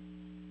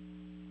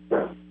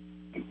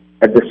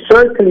 At the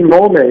certain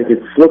moment,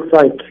 it looks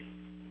like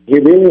he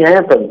really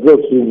happened.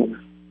 Look,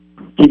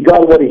 he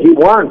got what he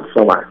wants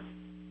from us.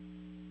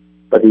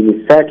 But in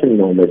the second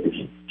moment,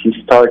 he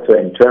starts to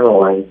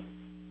internalize,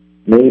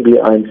 maybe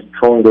I'm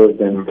stronger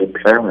than my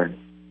parents.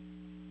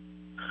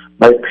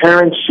 My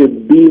parents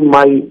should be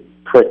my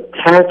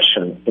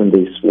protection in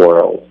this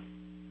world.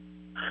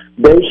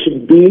 They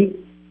should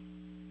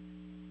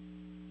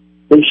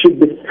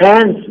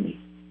defend me.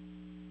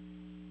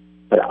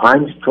 But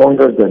I'm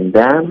stronger than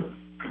them.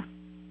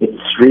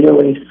 It's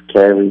really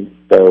scary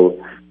thought.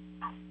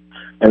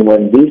 And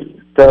when these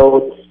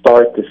thoughts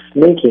start to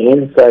sneak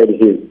inside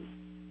his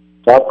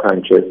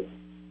subconscious,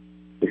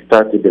 he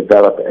starts to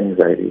develop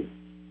anxiety.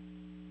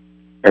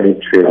 And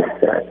it's really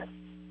sad.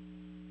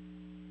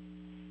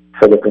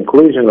 So the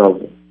conclusion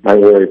of my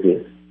words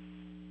is,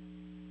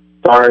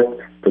 start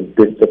to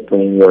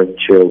discipline your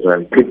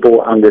children.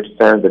 People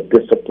understand that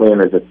discipline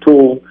is a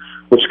tool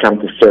which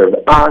comes to serve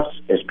us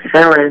as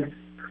parents,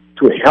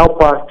 to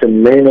help us to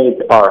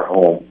manage our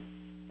home.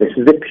 This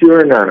is the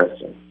pure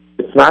nonsense.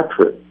 It's not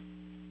true.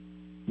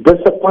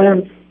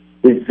 Discipline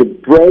is the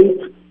great,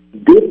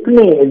 deep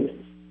need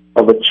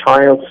of a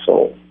child's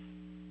soul.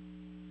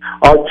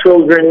 Our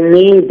children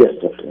need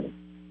discipline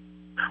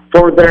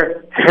for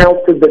their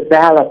healthy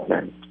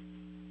development.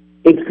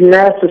 It's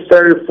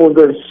necessary for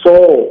their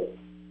soul,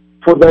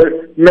 for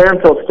their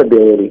mental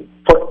stability,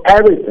 for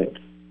everything.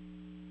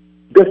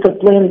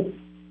 Discipline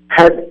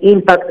has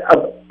impact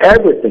of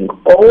everything,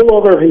 all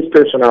over his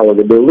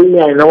personality. Believe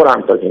me, I know what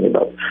I'm talking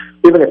about.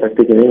 Even if I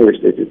speak in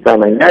English, this is not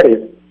my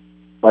native,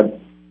 but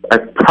I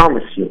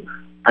promise you,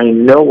 I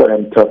know what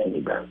I'm talking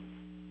about.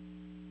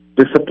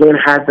 Discipline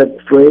has a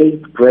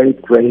great,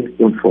 great, great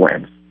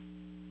influence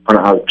on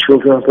our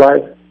children's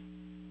life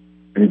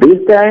in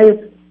these days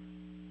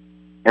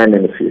and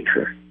in the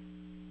future.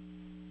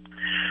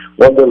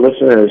 Well, the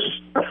listeners,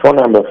 a phone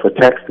number for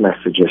text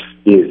messages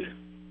is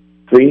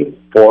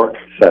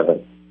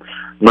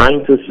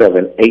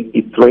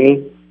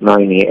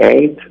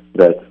 347-927-8398.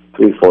 That's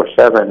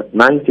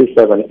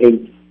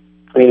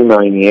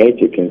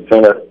 347-927-8398. You can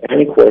send us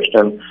any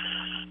question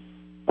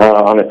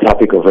on the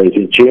topic of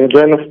raising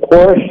children, of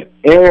course.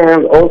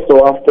 And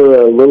also,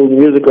 after a little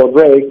musical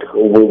break,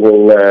 we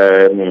will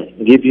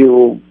give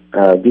you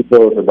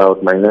details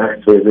about my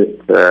next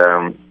visit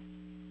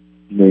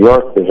New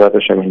York, Bezrat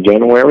Hashem, in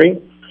January.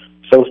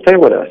 So stay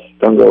with us.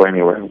 Don't go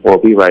anywhere. We'll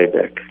be right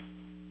back.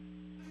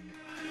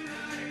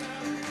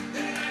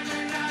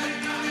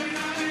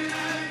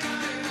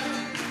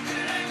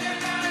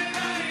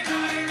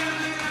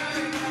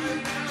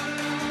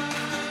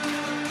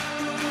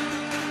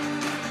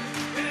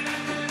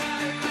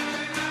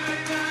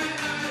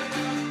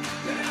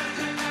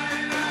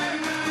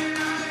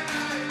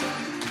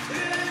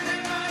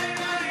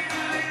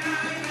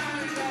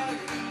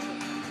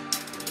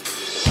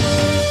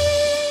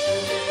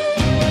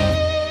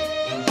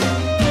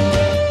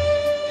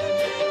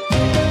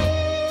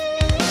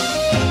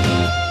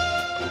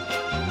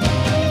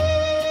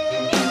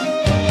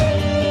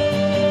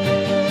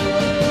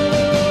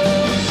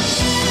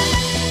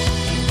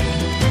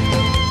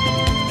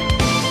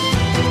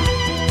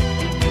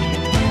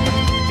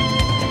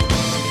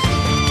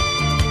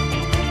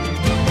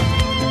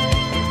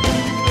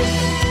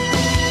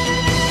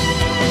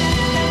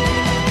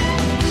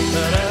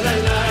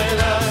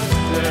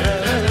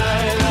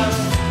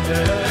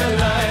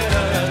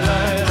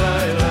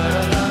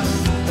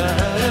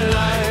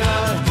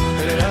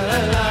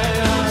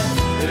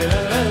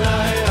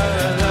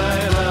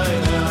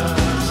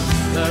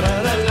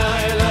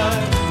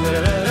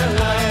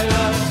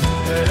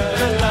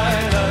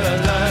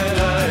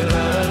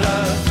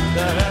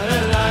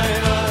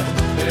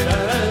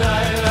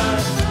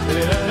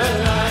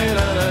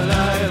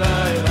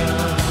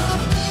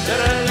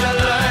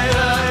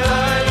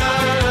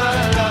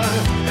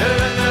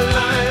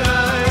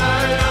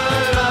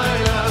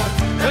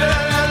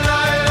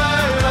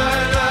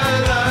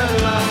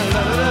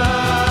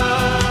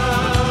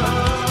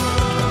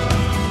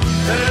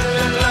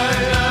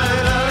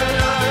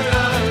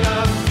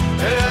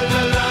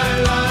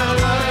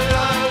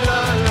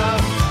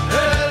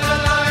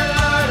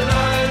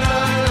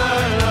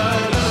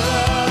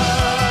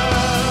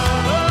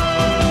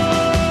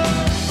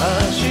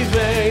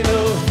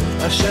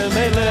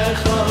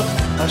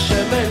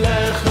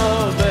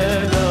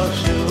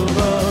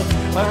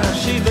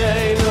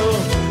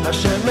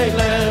 Hashem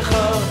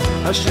Elecha,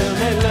 Hashem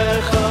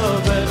Elecha,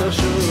 Ben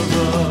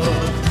Ashuvah.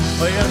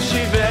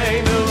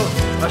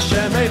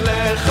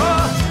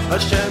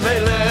 Hashem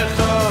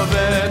Elecha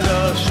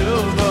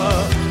v'noshuva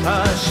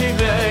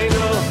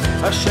Hashivenu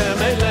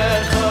Hashem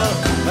Elecha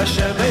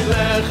Hashem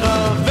Elecha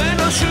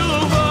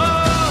v'noshuva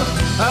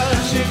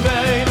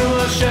Hashivenu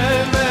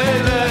Hashem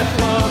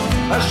Elecha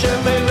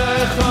Hashem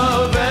Elecha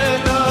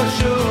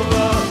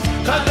v'noshuva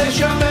Chadesh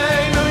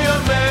yameinu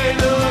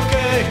yameinu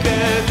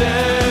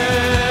kekedem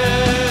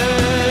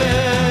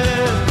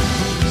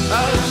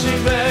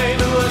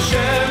Hashivenu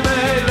Hashem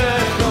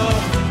Elecha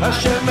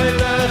Hashem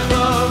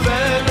Elecha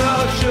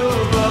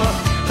v'noshuva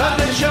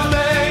Chadesh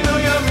yameinu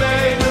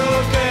yameinu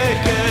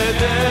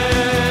kekedem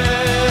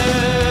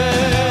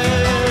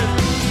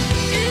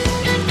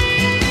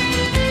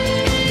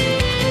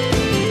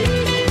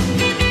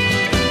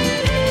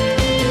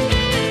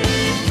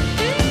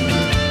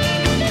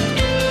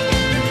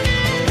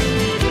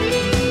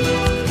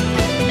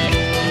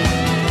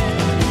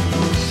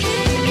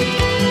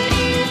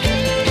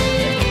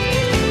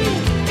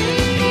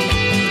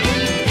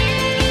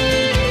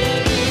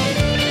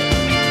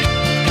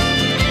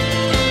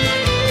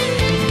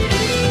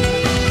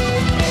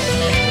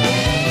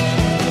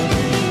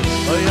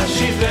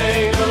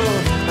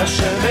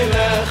Hashem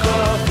Elecha,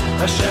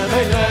 Hashem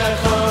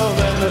Elecha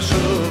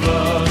v'noshuva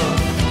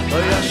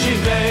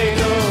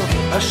Yashivenu,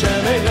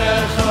 Hashem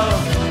Elecha,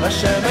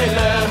 Hashem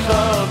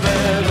Elecha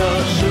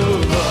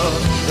v'noshuva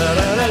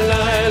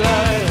La-la-la-la-la,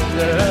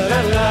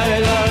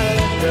 la-la-la-la-la,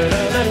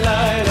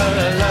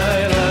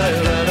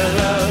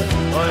 la-la-la-la-la-la-la-la-la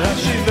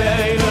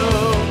Yashivenu,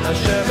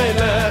 Hashem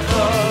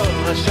Elecha,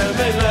 Hashem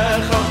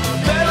Elecha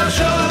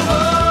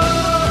v'noshuva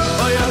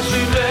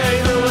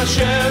Yashivenu,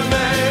 Hashem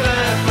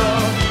Elecha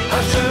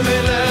Hashem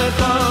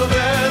Elecha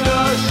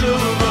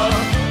v'noshuva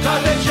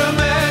Chadesh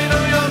yameinu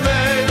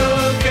yameinu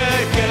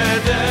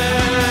kekedem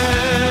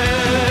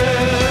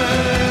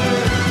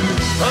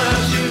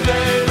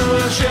Hashivenu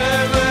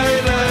Hashem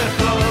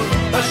Elecha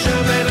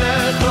Hashem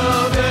Elecha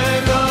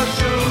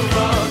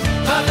v'noshuva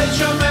Chadesh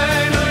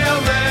yameinu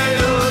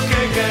yameinu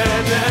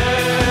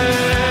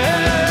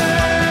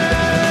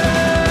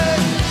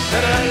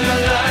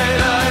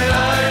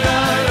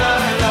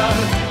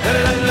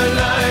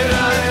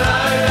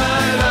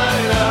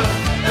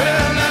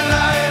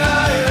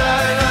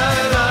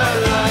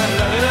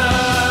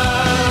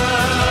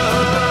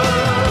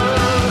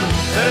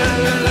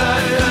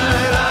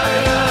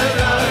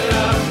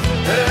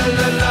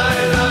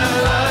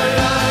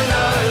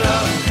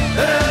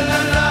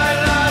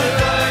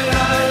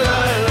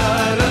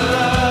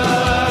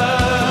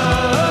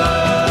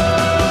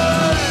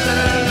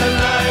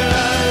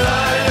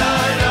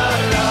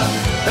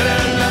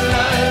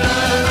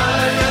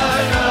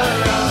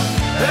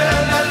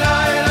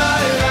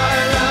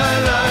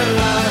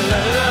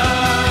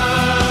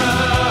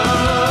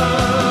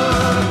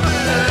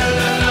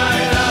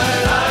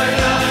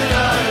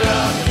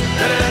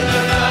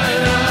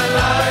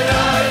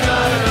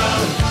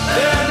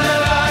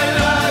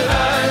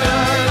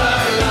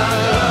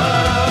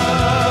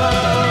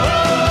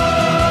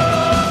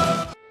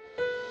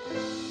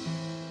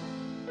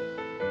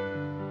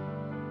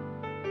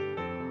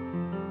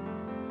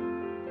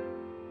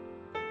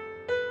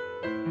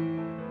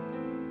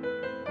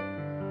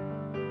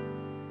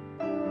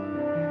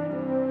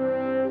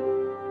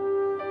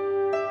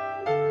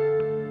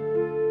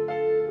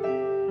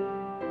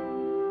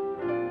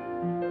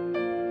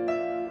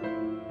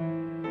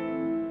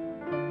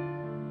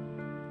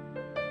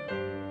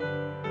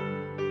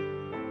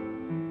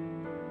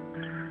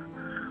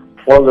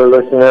Well, the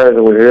listeners,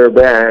 we're here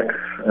back.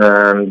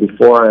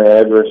 Before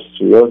I address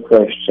to your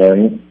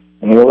question,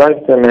 I would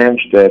like to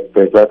mention that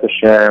Bezrat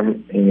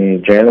Hashem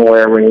in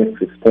January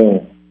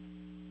 15th,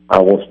 I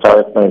will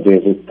start my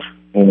visit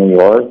in New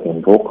York,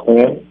 in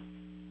Brooklyn,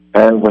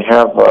 and we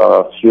have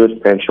a few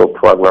special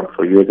programs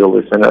for you, the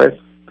listeners.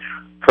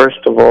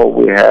 First of all,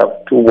 we have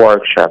 2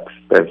 workshops,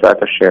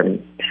 Bezrat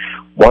Hashem.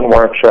 One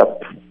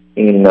workshop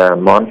in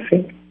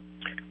Monsey,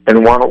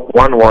 and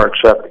one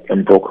workshop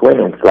in Brooklyn,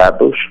 in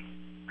Flatbush.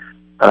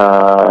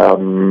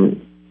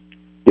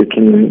 You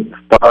can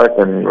start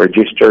and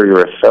register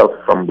yourself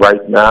from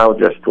right now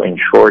just to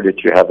ensure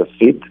that you have a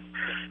seat.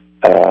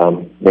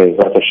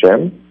 Bezrat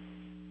Hashem.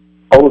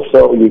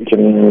 Also, you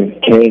can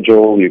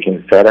schedule, you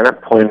can set an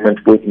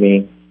appointment with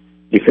me.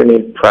 If you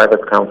need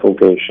private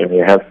consultation,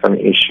 you have some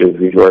issues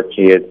with your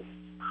kids,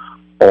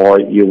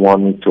 or you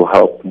want me to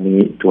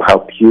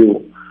help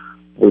you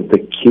with the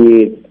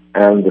kid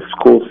and the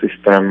school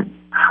system,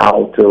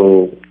 how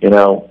to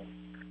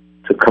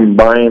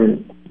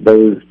combine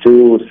those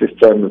 2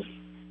 systems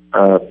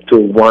to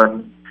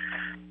one.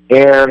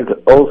 And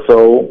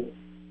also,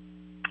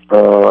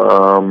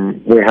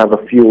 we have a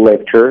few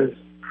lectures.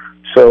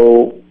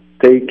 So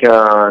take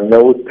a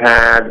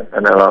notepad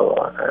and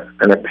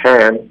a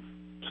pen.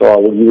 So I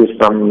will give you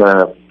some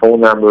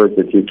phone numbers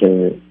that you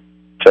can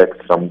check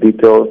some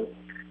details,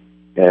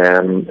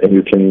 and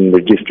you can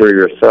register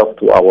yourself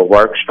to our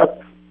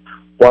workshop.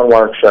 One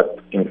workshop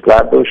in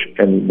Flatbush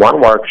and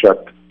one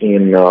workshop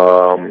in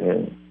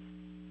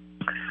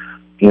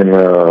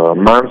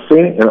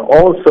Monsey, and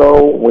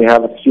also we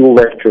have a few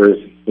lectures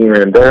here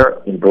and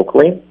there in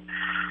Brooklyn.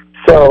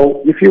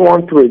 So if you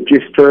want to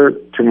register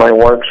to my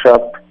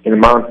workshop in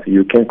Monsey,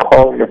 you can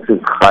call Mrs.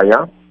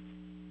 Chaya.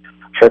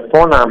 Her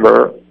phone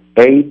number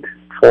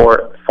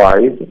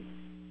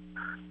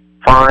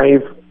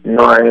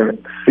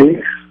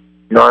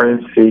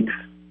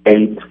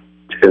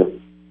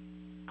 845-596-9682.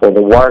 For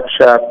the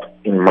workshop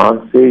in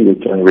Monsey, you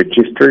can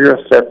register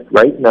yourself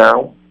right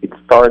now. It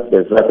starts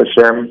as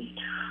Hashem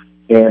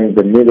in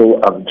the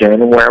middle of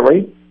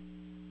January.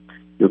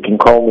 You can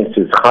call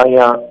Mrs.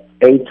 Chaya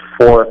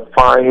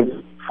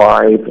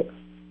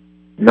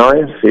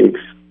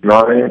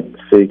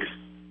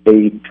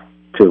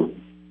 845-596-9682.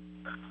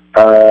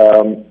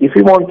 If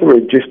you want to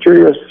register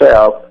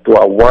yourself to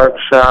a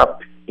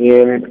workshop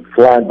in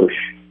Flatbush,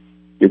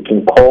 you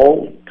can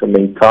call to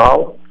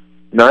Meital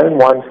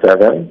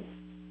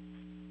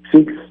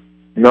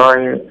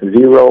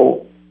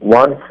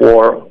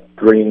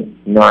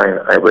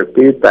 917-690-1439. I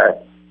repeat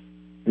that,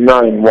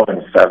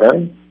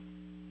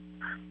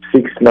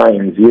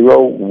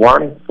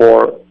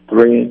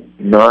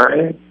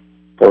 917-690-1439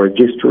 for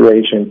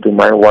registration to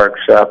my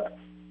workshop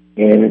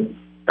in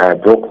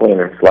Brooklyn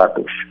and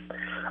Flatbush.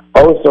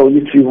 Also,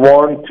 if you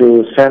want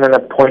to send an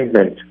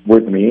appointment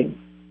with me,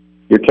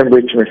 you can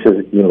reach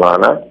Mrs.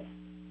 Ilana.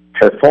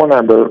 Her phone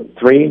number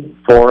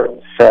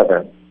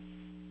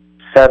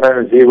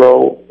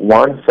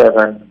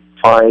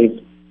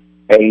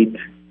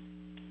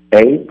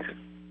 347-7017-588.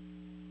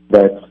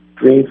 That's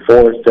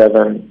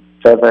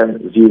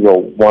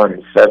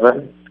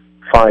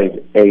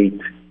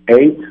 347-7017-588.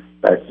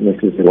 That's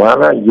Mrs.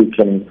 Ilana. You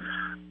can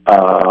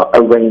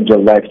arrange a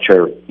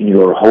lecture in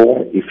your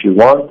home if you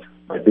want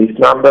by this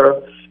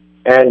number,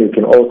 and you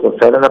can also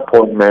set an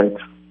appointment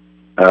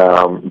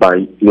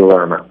by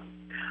Ilana.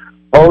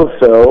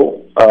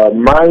 Also,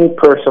 my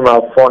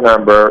personal phone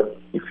number,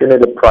 if you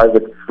need a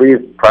free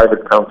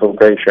private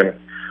consultation,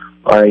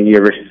 I'm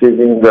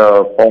receiving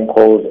the phone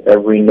calls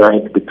every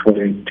night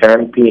between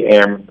 10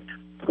 p.m.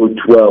 to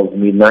 12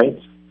 midnight,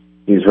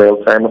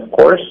 Israel time, of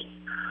course.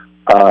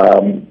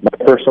 My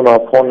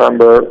personal phone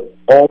number,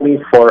 only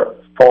for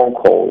phone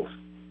calls,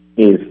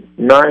 is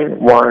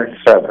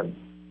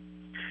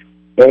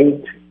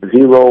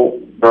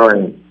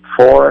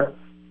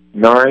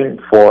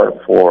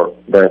 917-809-4944.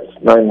 That's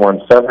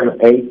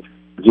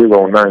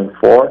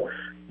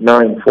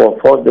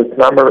 917-809-4944. This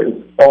number is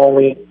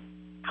only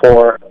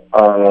for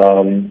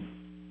phone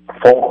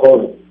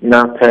calls,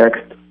 not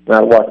text,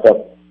 not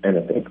WhatsApp,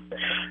 anything.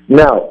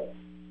 Now,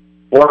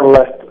 one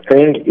last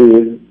thing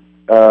is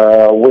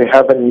we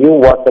have a new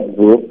WhatsApp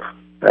group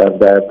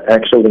that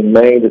actually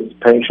made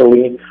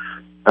especially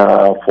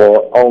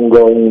for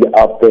ongoing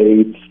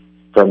updates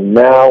from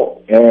now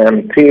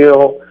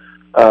until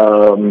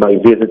my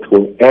visit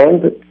will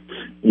end.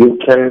 You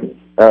can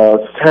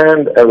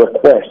send a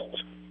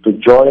request to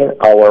join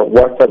our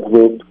WhatsApp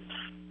group.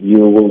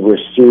 You will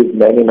receive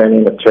many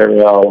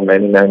material,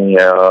 many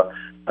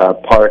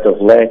part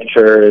of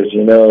lectures,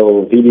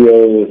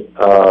 videos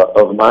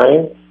of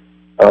mine.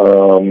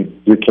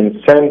 You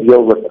can send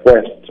your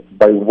request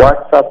by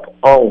WhatsApp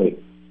only.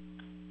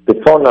 The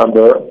phone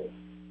number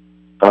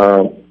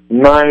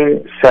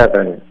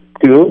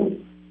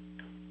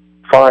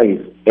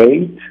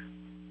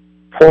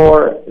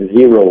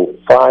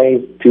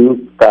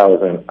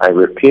 972-58-405-2000. I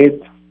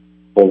repeat,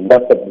 for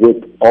WhatsApp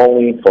group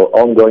only for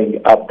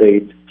ongoing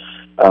updates,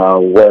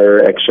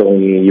 where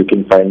actually you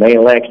can find my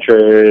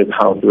lectures,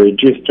 how to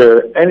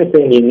register,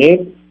 anything you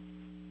need.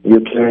 You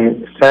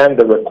can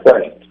send a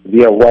request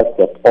via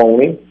WhatsApp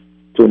only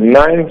to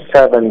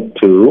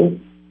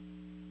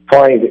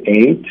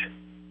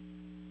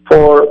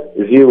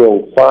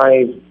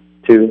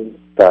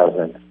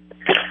 972-58-405-2000.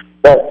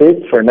 That's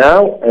it for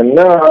now. And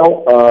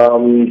now,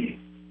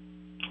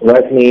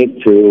 let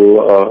me to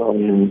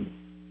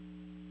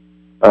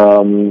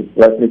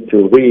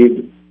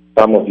read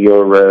some of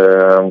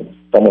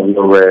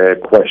your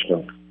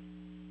questions.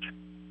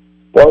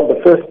 Well, the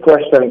first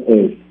question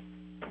is,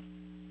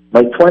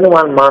 my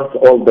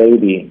 21-month-old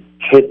baby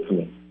hits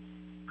me.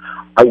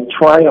 I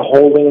try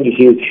holding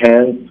his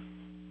hand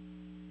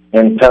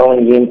and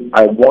telling him,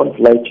 I won't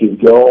let you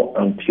go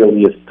until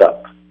you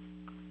stop,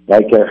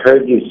 like I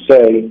heard you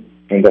say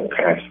in the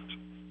past.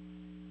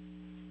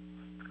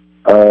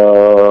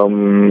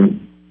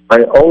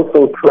 I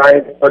also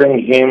tried putting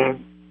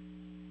him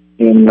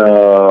in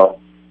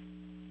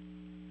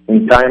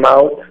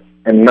timeout,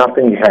 and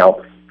nothing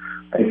helps.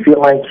 I feel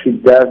like he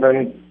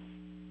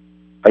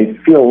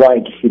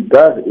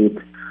does it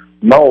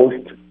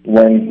most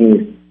when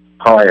he's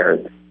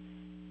tired.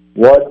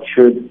 What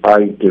should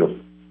I do?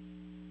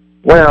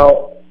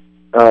 Well,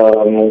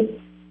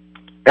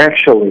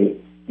 actually,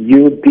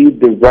 you did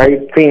the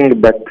right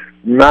thing, but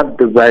not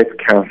the right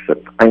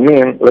concept. I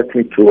mean, let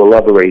me to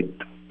elaborate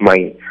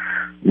my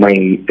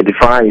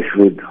advice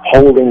with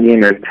holding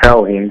him and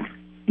telling him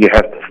you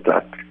have to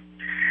stop.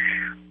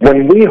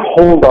 When we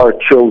hold our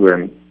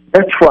children,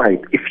 that's right.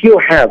 If you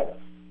have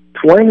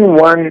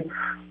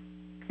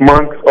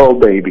 21-month-old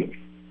baby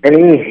and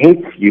he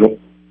hits you,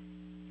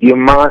 you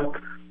must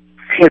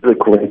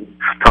physically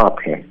stop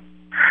him.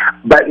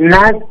 but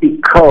not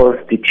because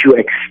that you're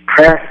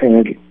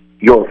expressing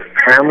your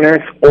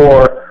firmness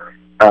or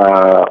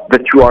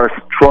that you are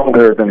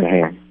stronger than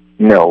him.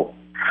 No.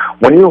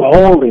 When you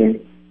hold him,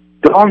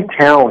 don't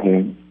tell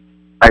him,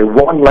 I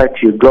won't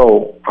let you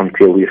go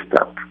until you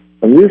stop.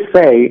 When you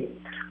say,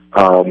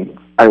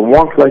 I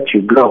won't let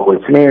you go,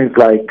 it means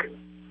like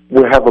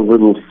we have a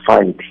little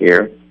fight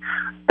here,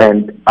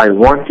 and I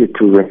want you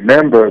to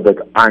remember that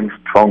I'm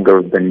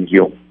stronger than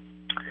you.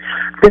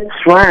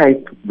 That's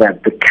right,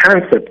 that the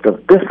concept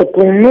of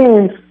discipline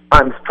means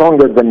I'm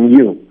stronger than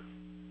you,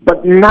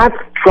 but not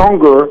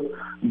stronger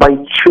by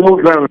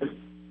children's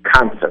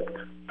concept,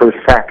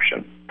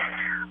 perception.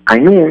 I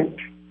mean,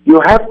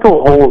 you have to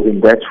hold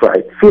him, that's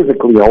right,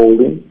 physically hold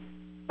him,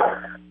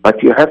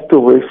 but you have to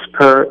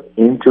whisper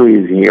into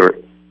his ear.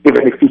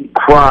 Even if he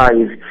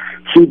cries,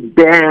 he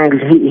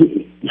bangs,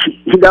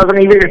 he doesn't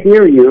even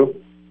hear you.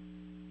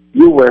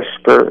 You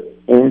whisper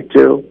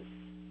into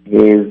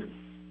his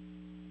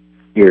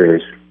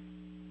ears,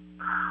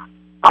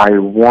 I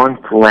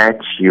won't let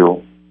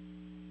you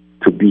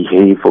to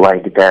behave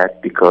like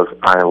that because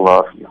I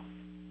love you.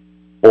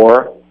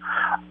 Or,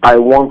 I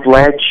won't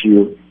let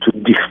you to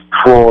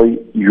destroy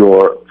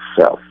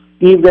yourself.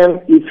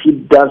 Even if he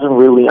doesn't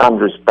really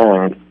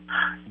understand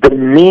the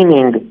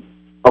meaning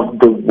of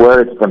the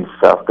words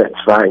themselves. That's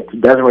right. He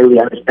doesn't really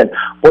understand.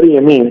 What do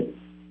you mean?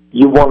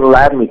 You won't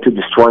let me to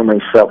destroy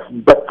myself.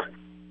 But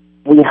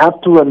we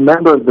have to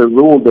remember the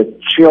rule that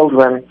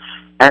children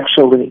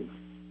actually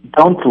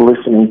don't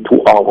listen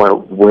to our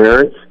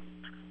words.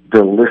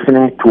 They're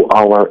listening to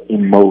our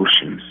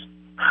emotions,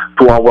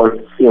 to our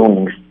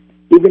feelings.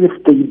 Even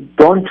if they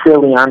don't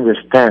really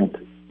understand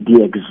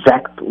the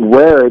exact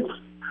words,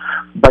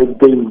 but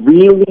they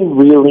really,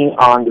 really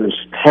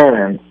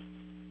understand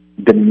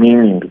the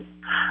meaning,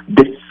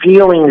 the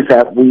feelings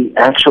that we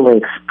actually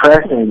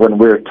expressing when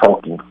we're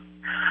talking.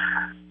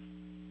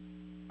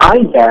 I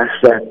guess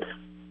that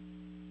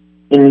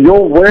in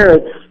your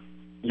words,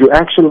 you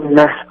actually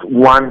missed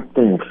one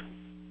thing,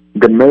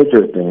 the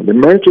major thing. The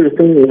major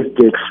thing is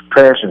the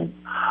expression.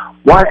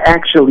 What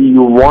actually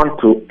you want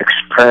to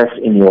express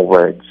in your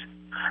words.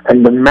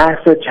 And the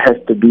message has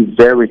to be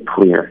very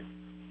clear.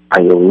 I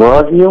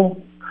love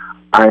you.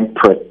 I'm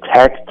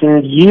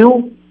protecting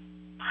you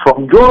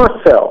from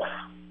yourself.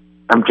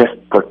 I'm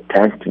just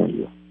protecting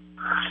you.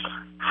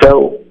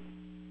 So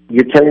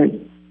you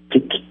can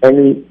pick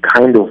any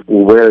kind of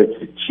words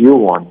that you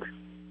want,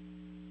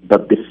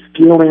 but the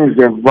feelings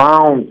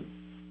around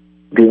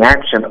the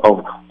action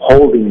of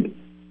holding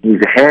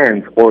his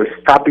hands or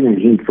stopping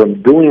him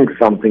from doing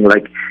something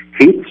like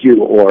hit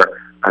you or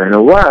I don't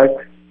know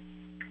what,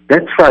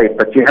 that's right,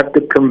 but you have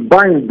to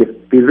combine the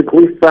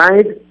physical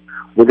side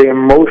with the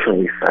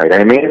emotional side.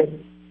 I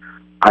mean,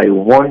 I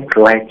won't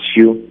let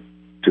you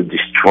to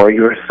destroy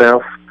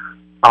yourself.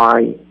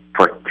 I'm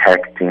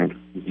protecting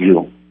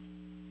you.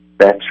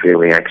 That's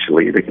really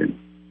actually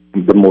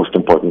the most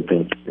important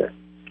thing here.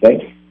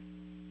 Okay?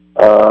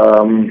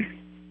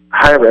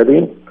 Hi,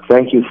 Rebbe.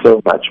 Thank you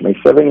so much. My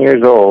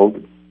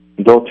 7-year-old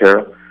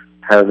daughter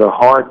has a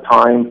hard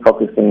time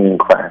focusing in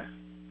class.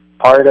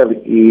 Part of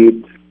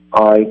it,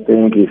 I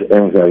think, is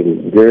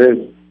anxiety.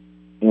 Girls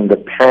in the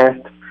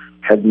past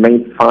had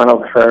made fun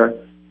of her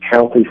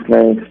healthy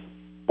snacks,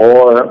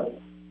 or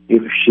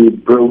if she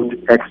brought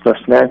extra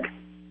snack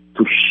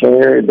to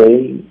share,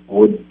 they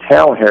would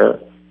tell her,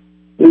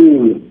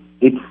 "Ooh,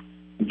 it's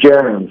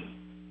germs."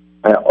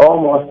 I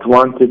almost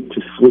wanted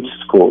to switch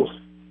schools.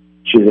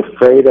 She's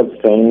afraid of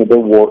saying the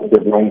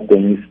wrong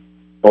things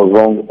or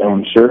wrong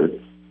answers.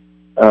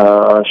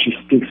 She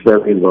speaks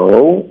very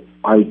low.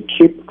 I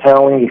keep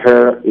telling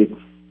her it's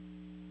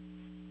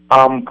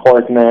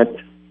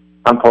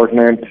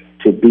important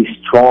to be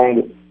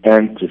strong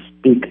and to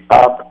speak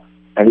up,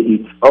 and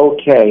it's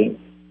okay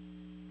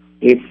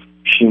if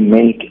she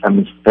make a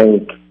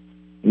mistake.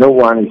 No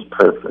one is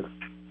perfect.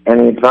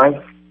 Any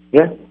advice?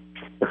 Yeah,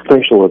 a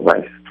special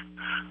advice.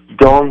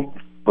 Don't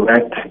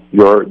let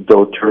your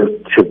daughter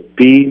to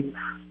be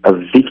a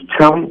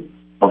victim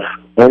of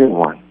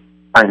anyone.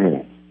 I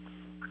mean,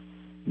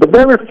 the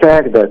very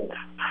fact that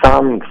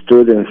some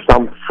students,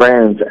 some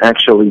friends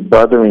actually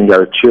bothering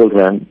our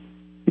children,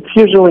 it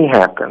usually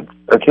happens,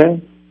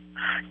 okay?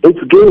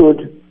 It's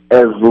good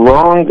as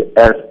long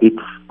as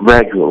it's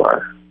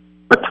regular.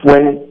 But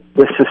when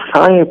the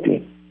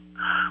society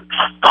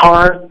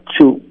start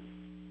to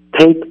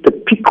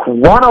pick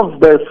one of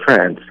their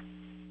friends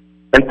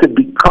and to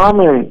become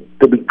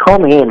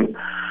him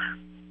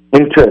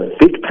into a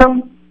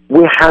victim,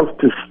 we have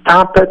to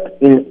stop it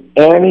in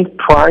any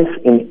price,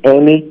 in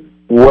any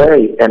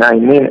way, and I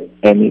mean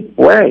any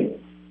way.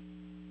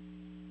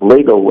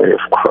 Legal way,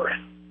 of course.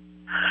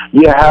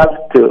 You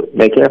have to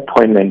make an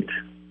appointment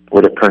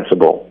with a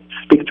principal.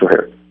 Speak to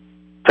her.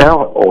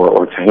 Tell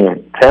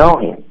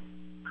him,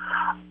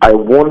 I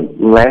won't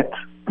let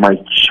my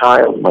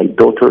child, my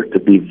daughter, to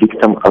be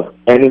victim of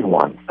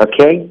anyone,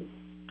 okay?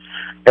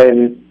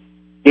 And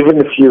even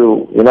if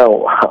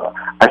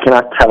I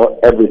cannot tell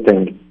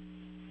everything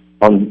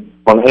on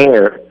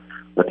air,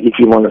 but if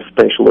you want a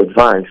special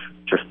advice,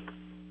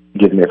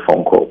 give me a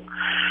phone call.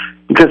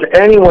 Because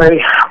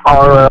anyway,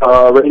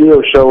 our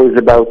radio show is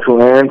about to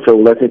end, so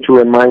let me to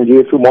remind you,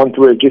 if you want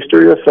to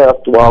register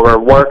yourself to our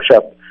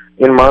workshop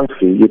in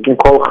Muncie, you can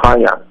call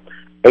Chaya,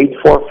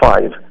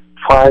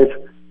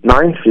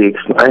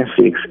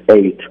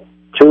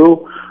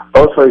 845-596-9682.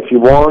 Also, if you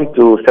want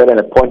to set an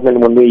appointment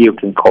with me, you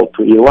can call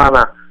to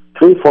Ilana,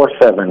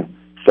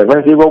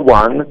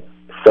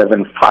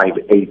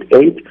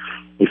 347-701-7588.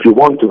 If you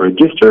want to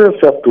register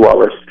yourself to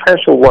our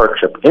special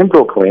workshop in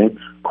Brooklyn,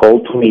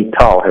 call to me,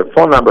 Tal. Her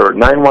phone number,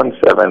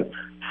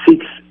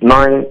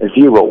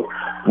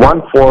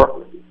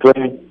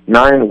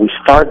 917-690-1439. We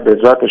start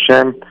Bezrat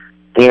Hashem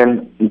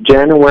in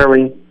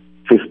January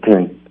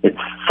 15th. It's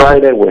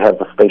Friday. We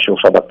have a special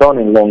Shabbaton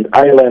in Long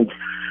Island.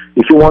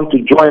 If you want to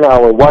join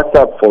our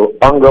WhatsApp for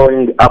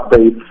ongoing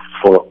updates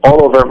for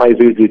all over my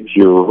visits,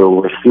 you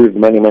will receive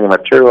many, many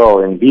material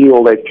and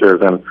video lectures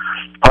and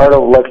part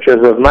of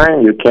lectures of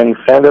mine. You can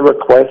send a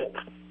request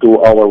to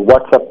our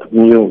WhatsApp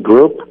new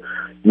group,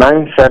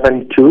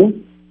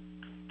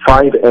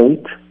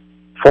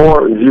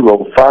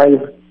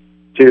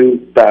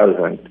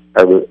 972-58-405-2000.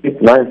 I will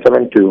repeat,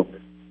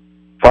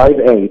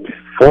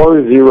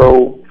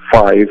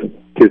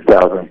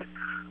 972-58-405-2000.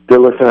 Dear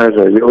listeners,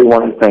 I really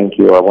want to thank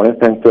you. I want to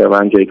thank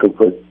Eran Jacob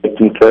for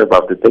taking care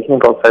about the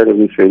technical side of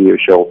this radio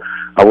show.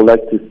 I would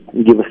like to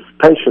give a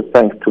special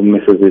thanks to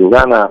Mrs.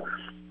 Ilana,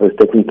 who is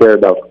taking care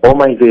about all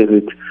my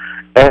visits,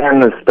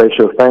 and a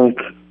special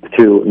thanks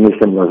to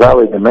Nissim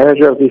Brazilay, the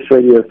manager of this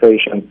radio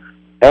station,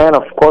 and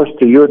of course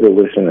to you, the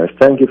listeners.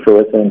 Thank you for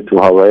listening to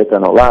Harayet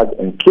Anolad,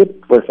 and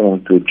keep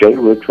listening to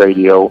JRoot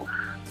Radio.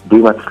 Be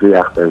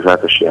Matzliach,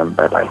 Bezrat Hashem.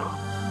 Bye-bye.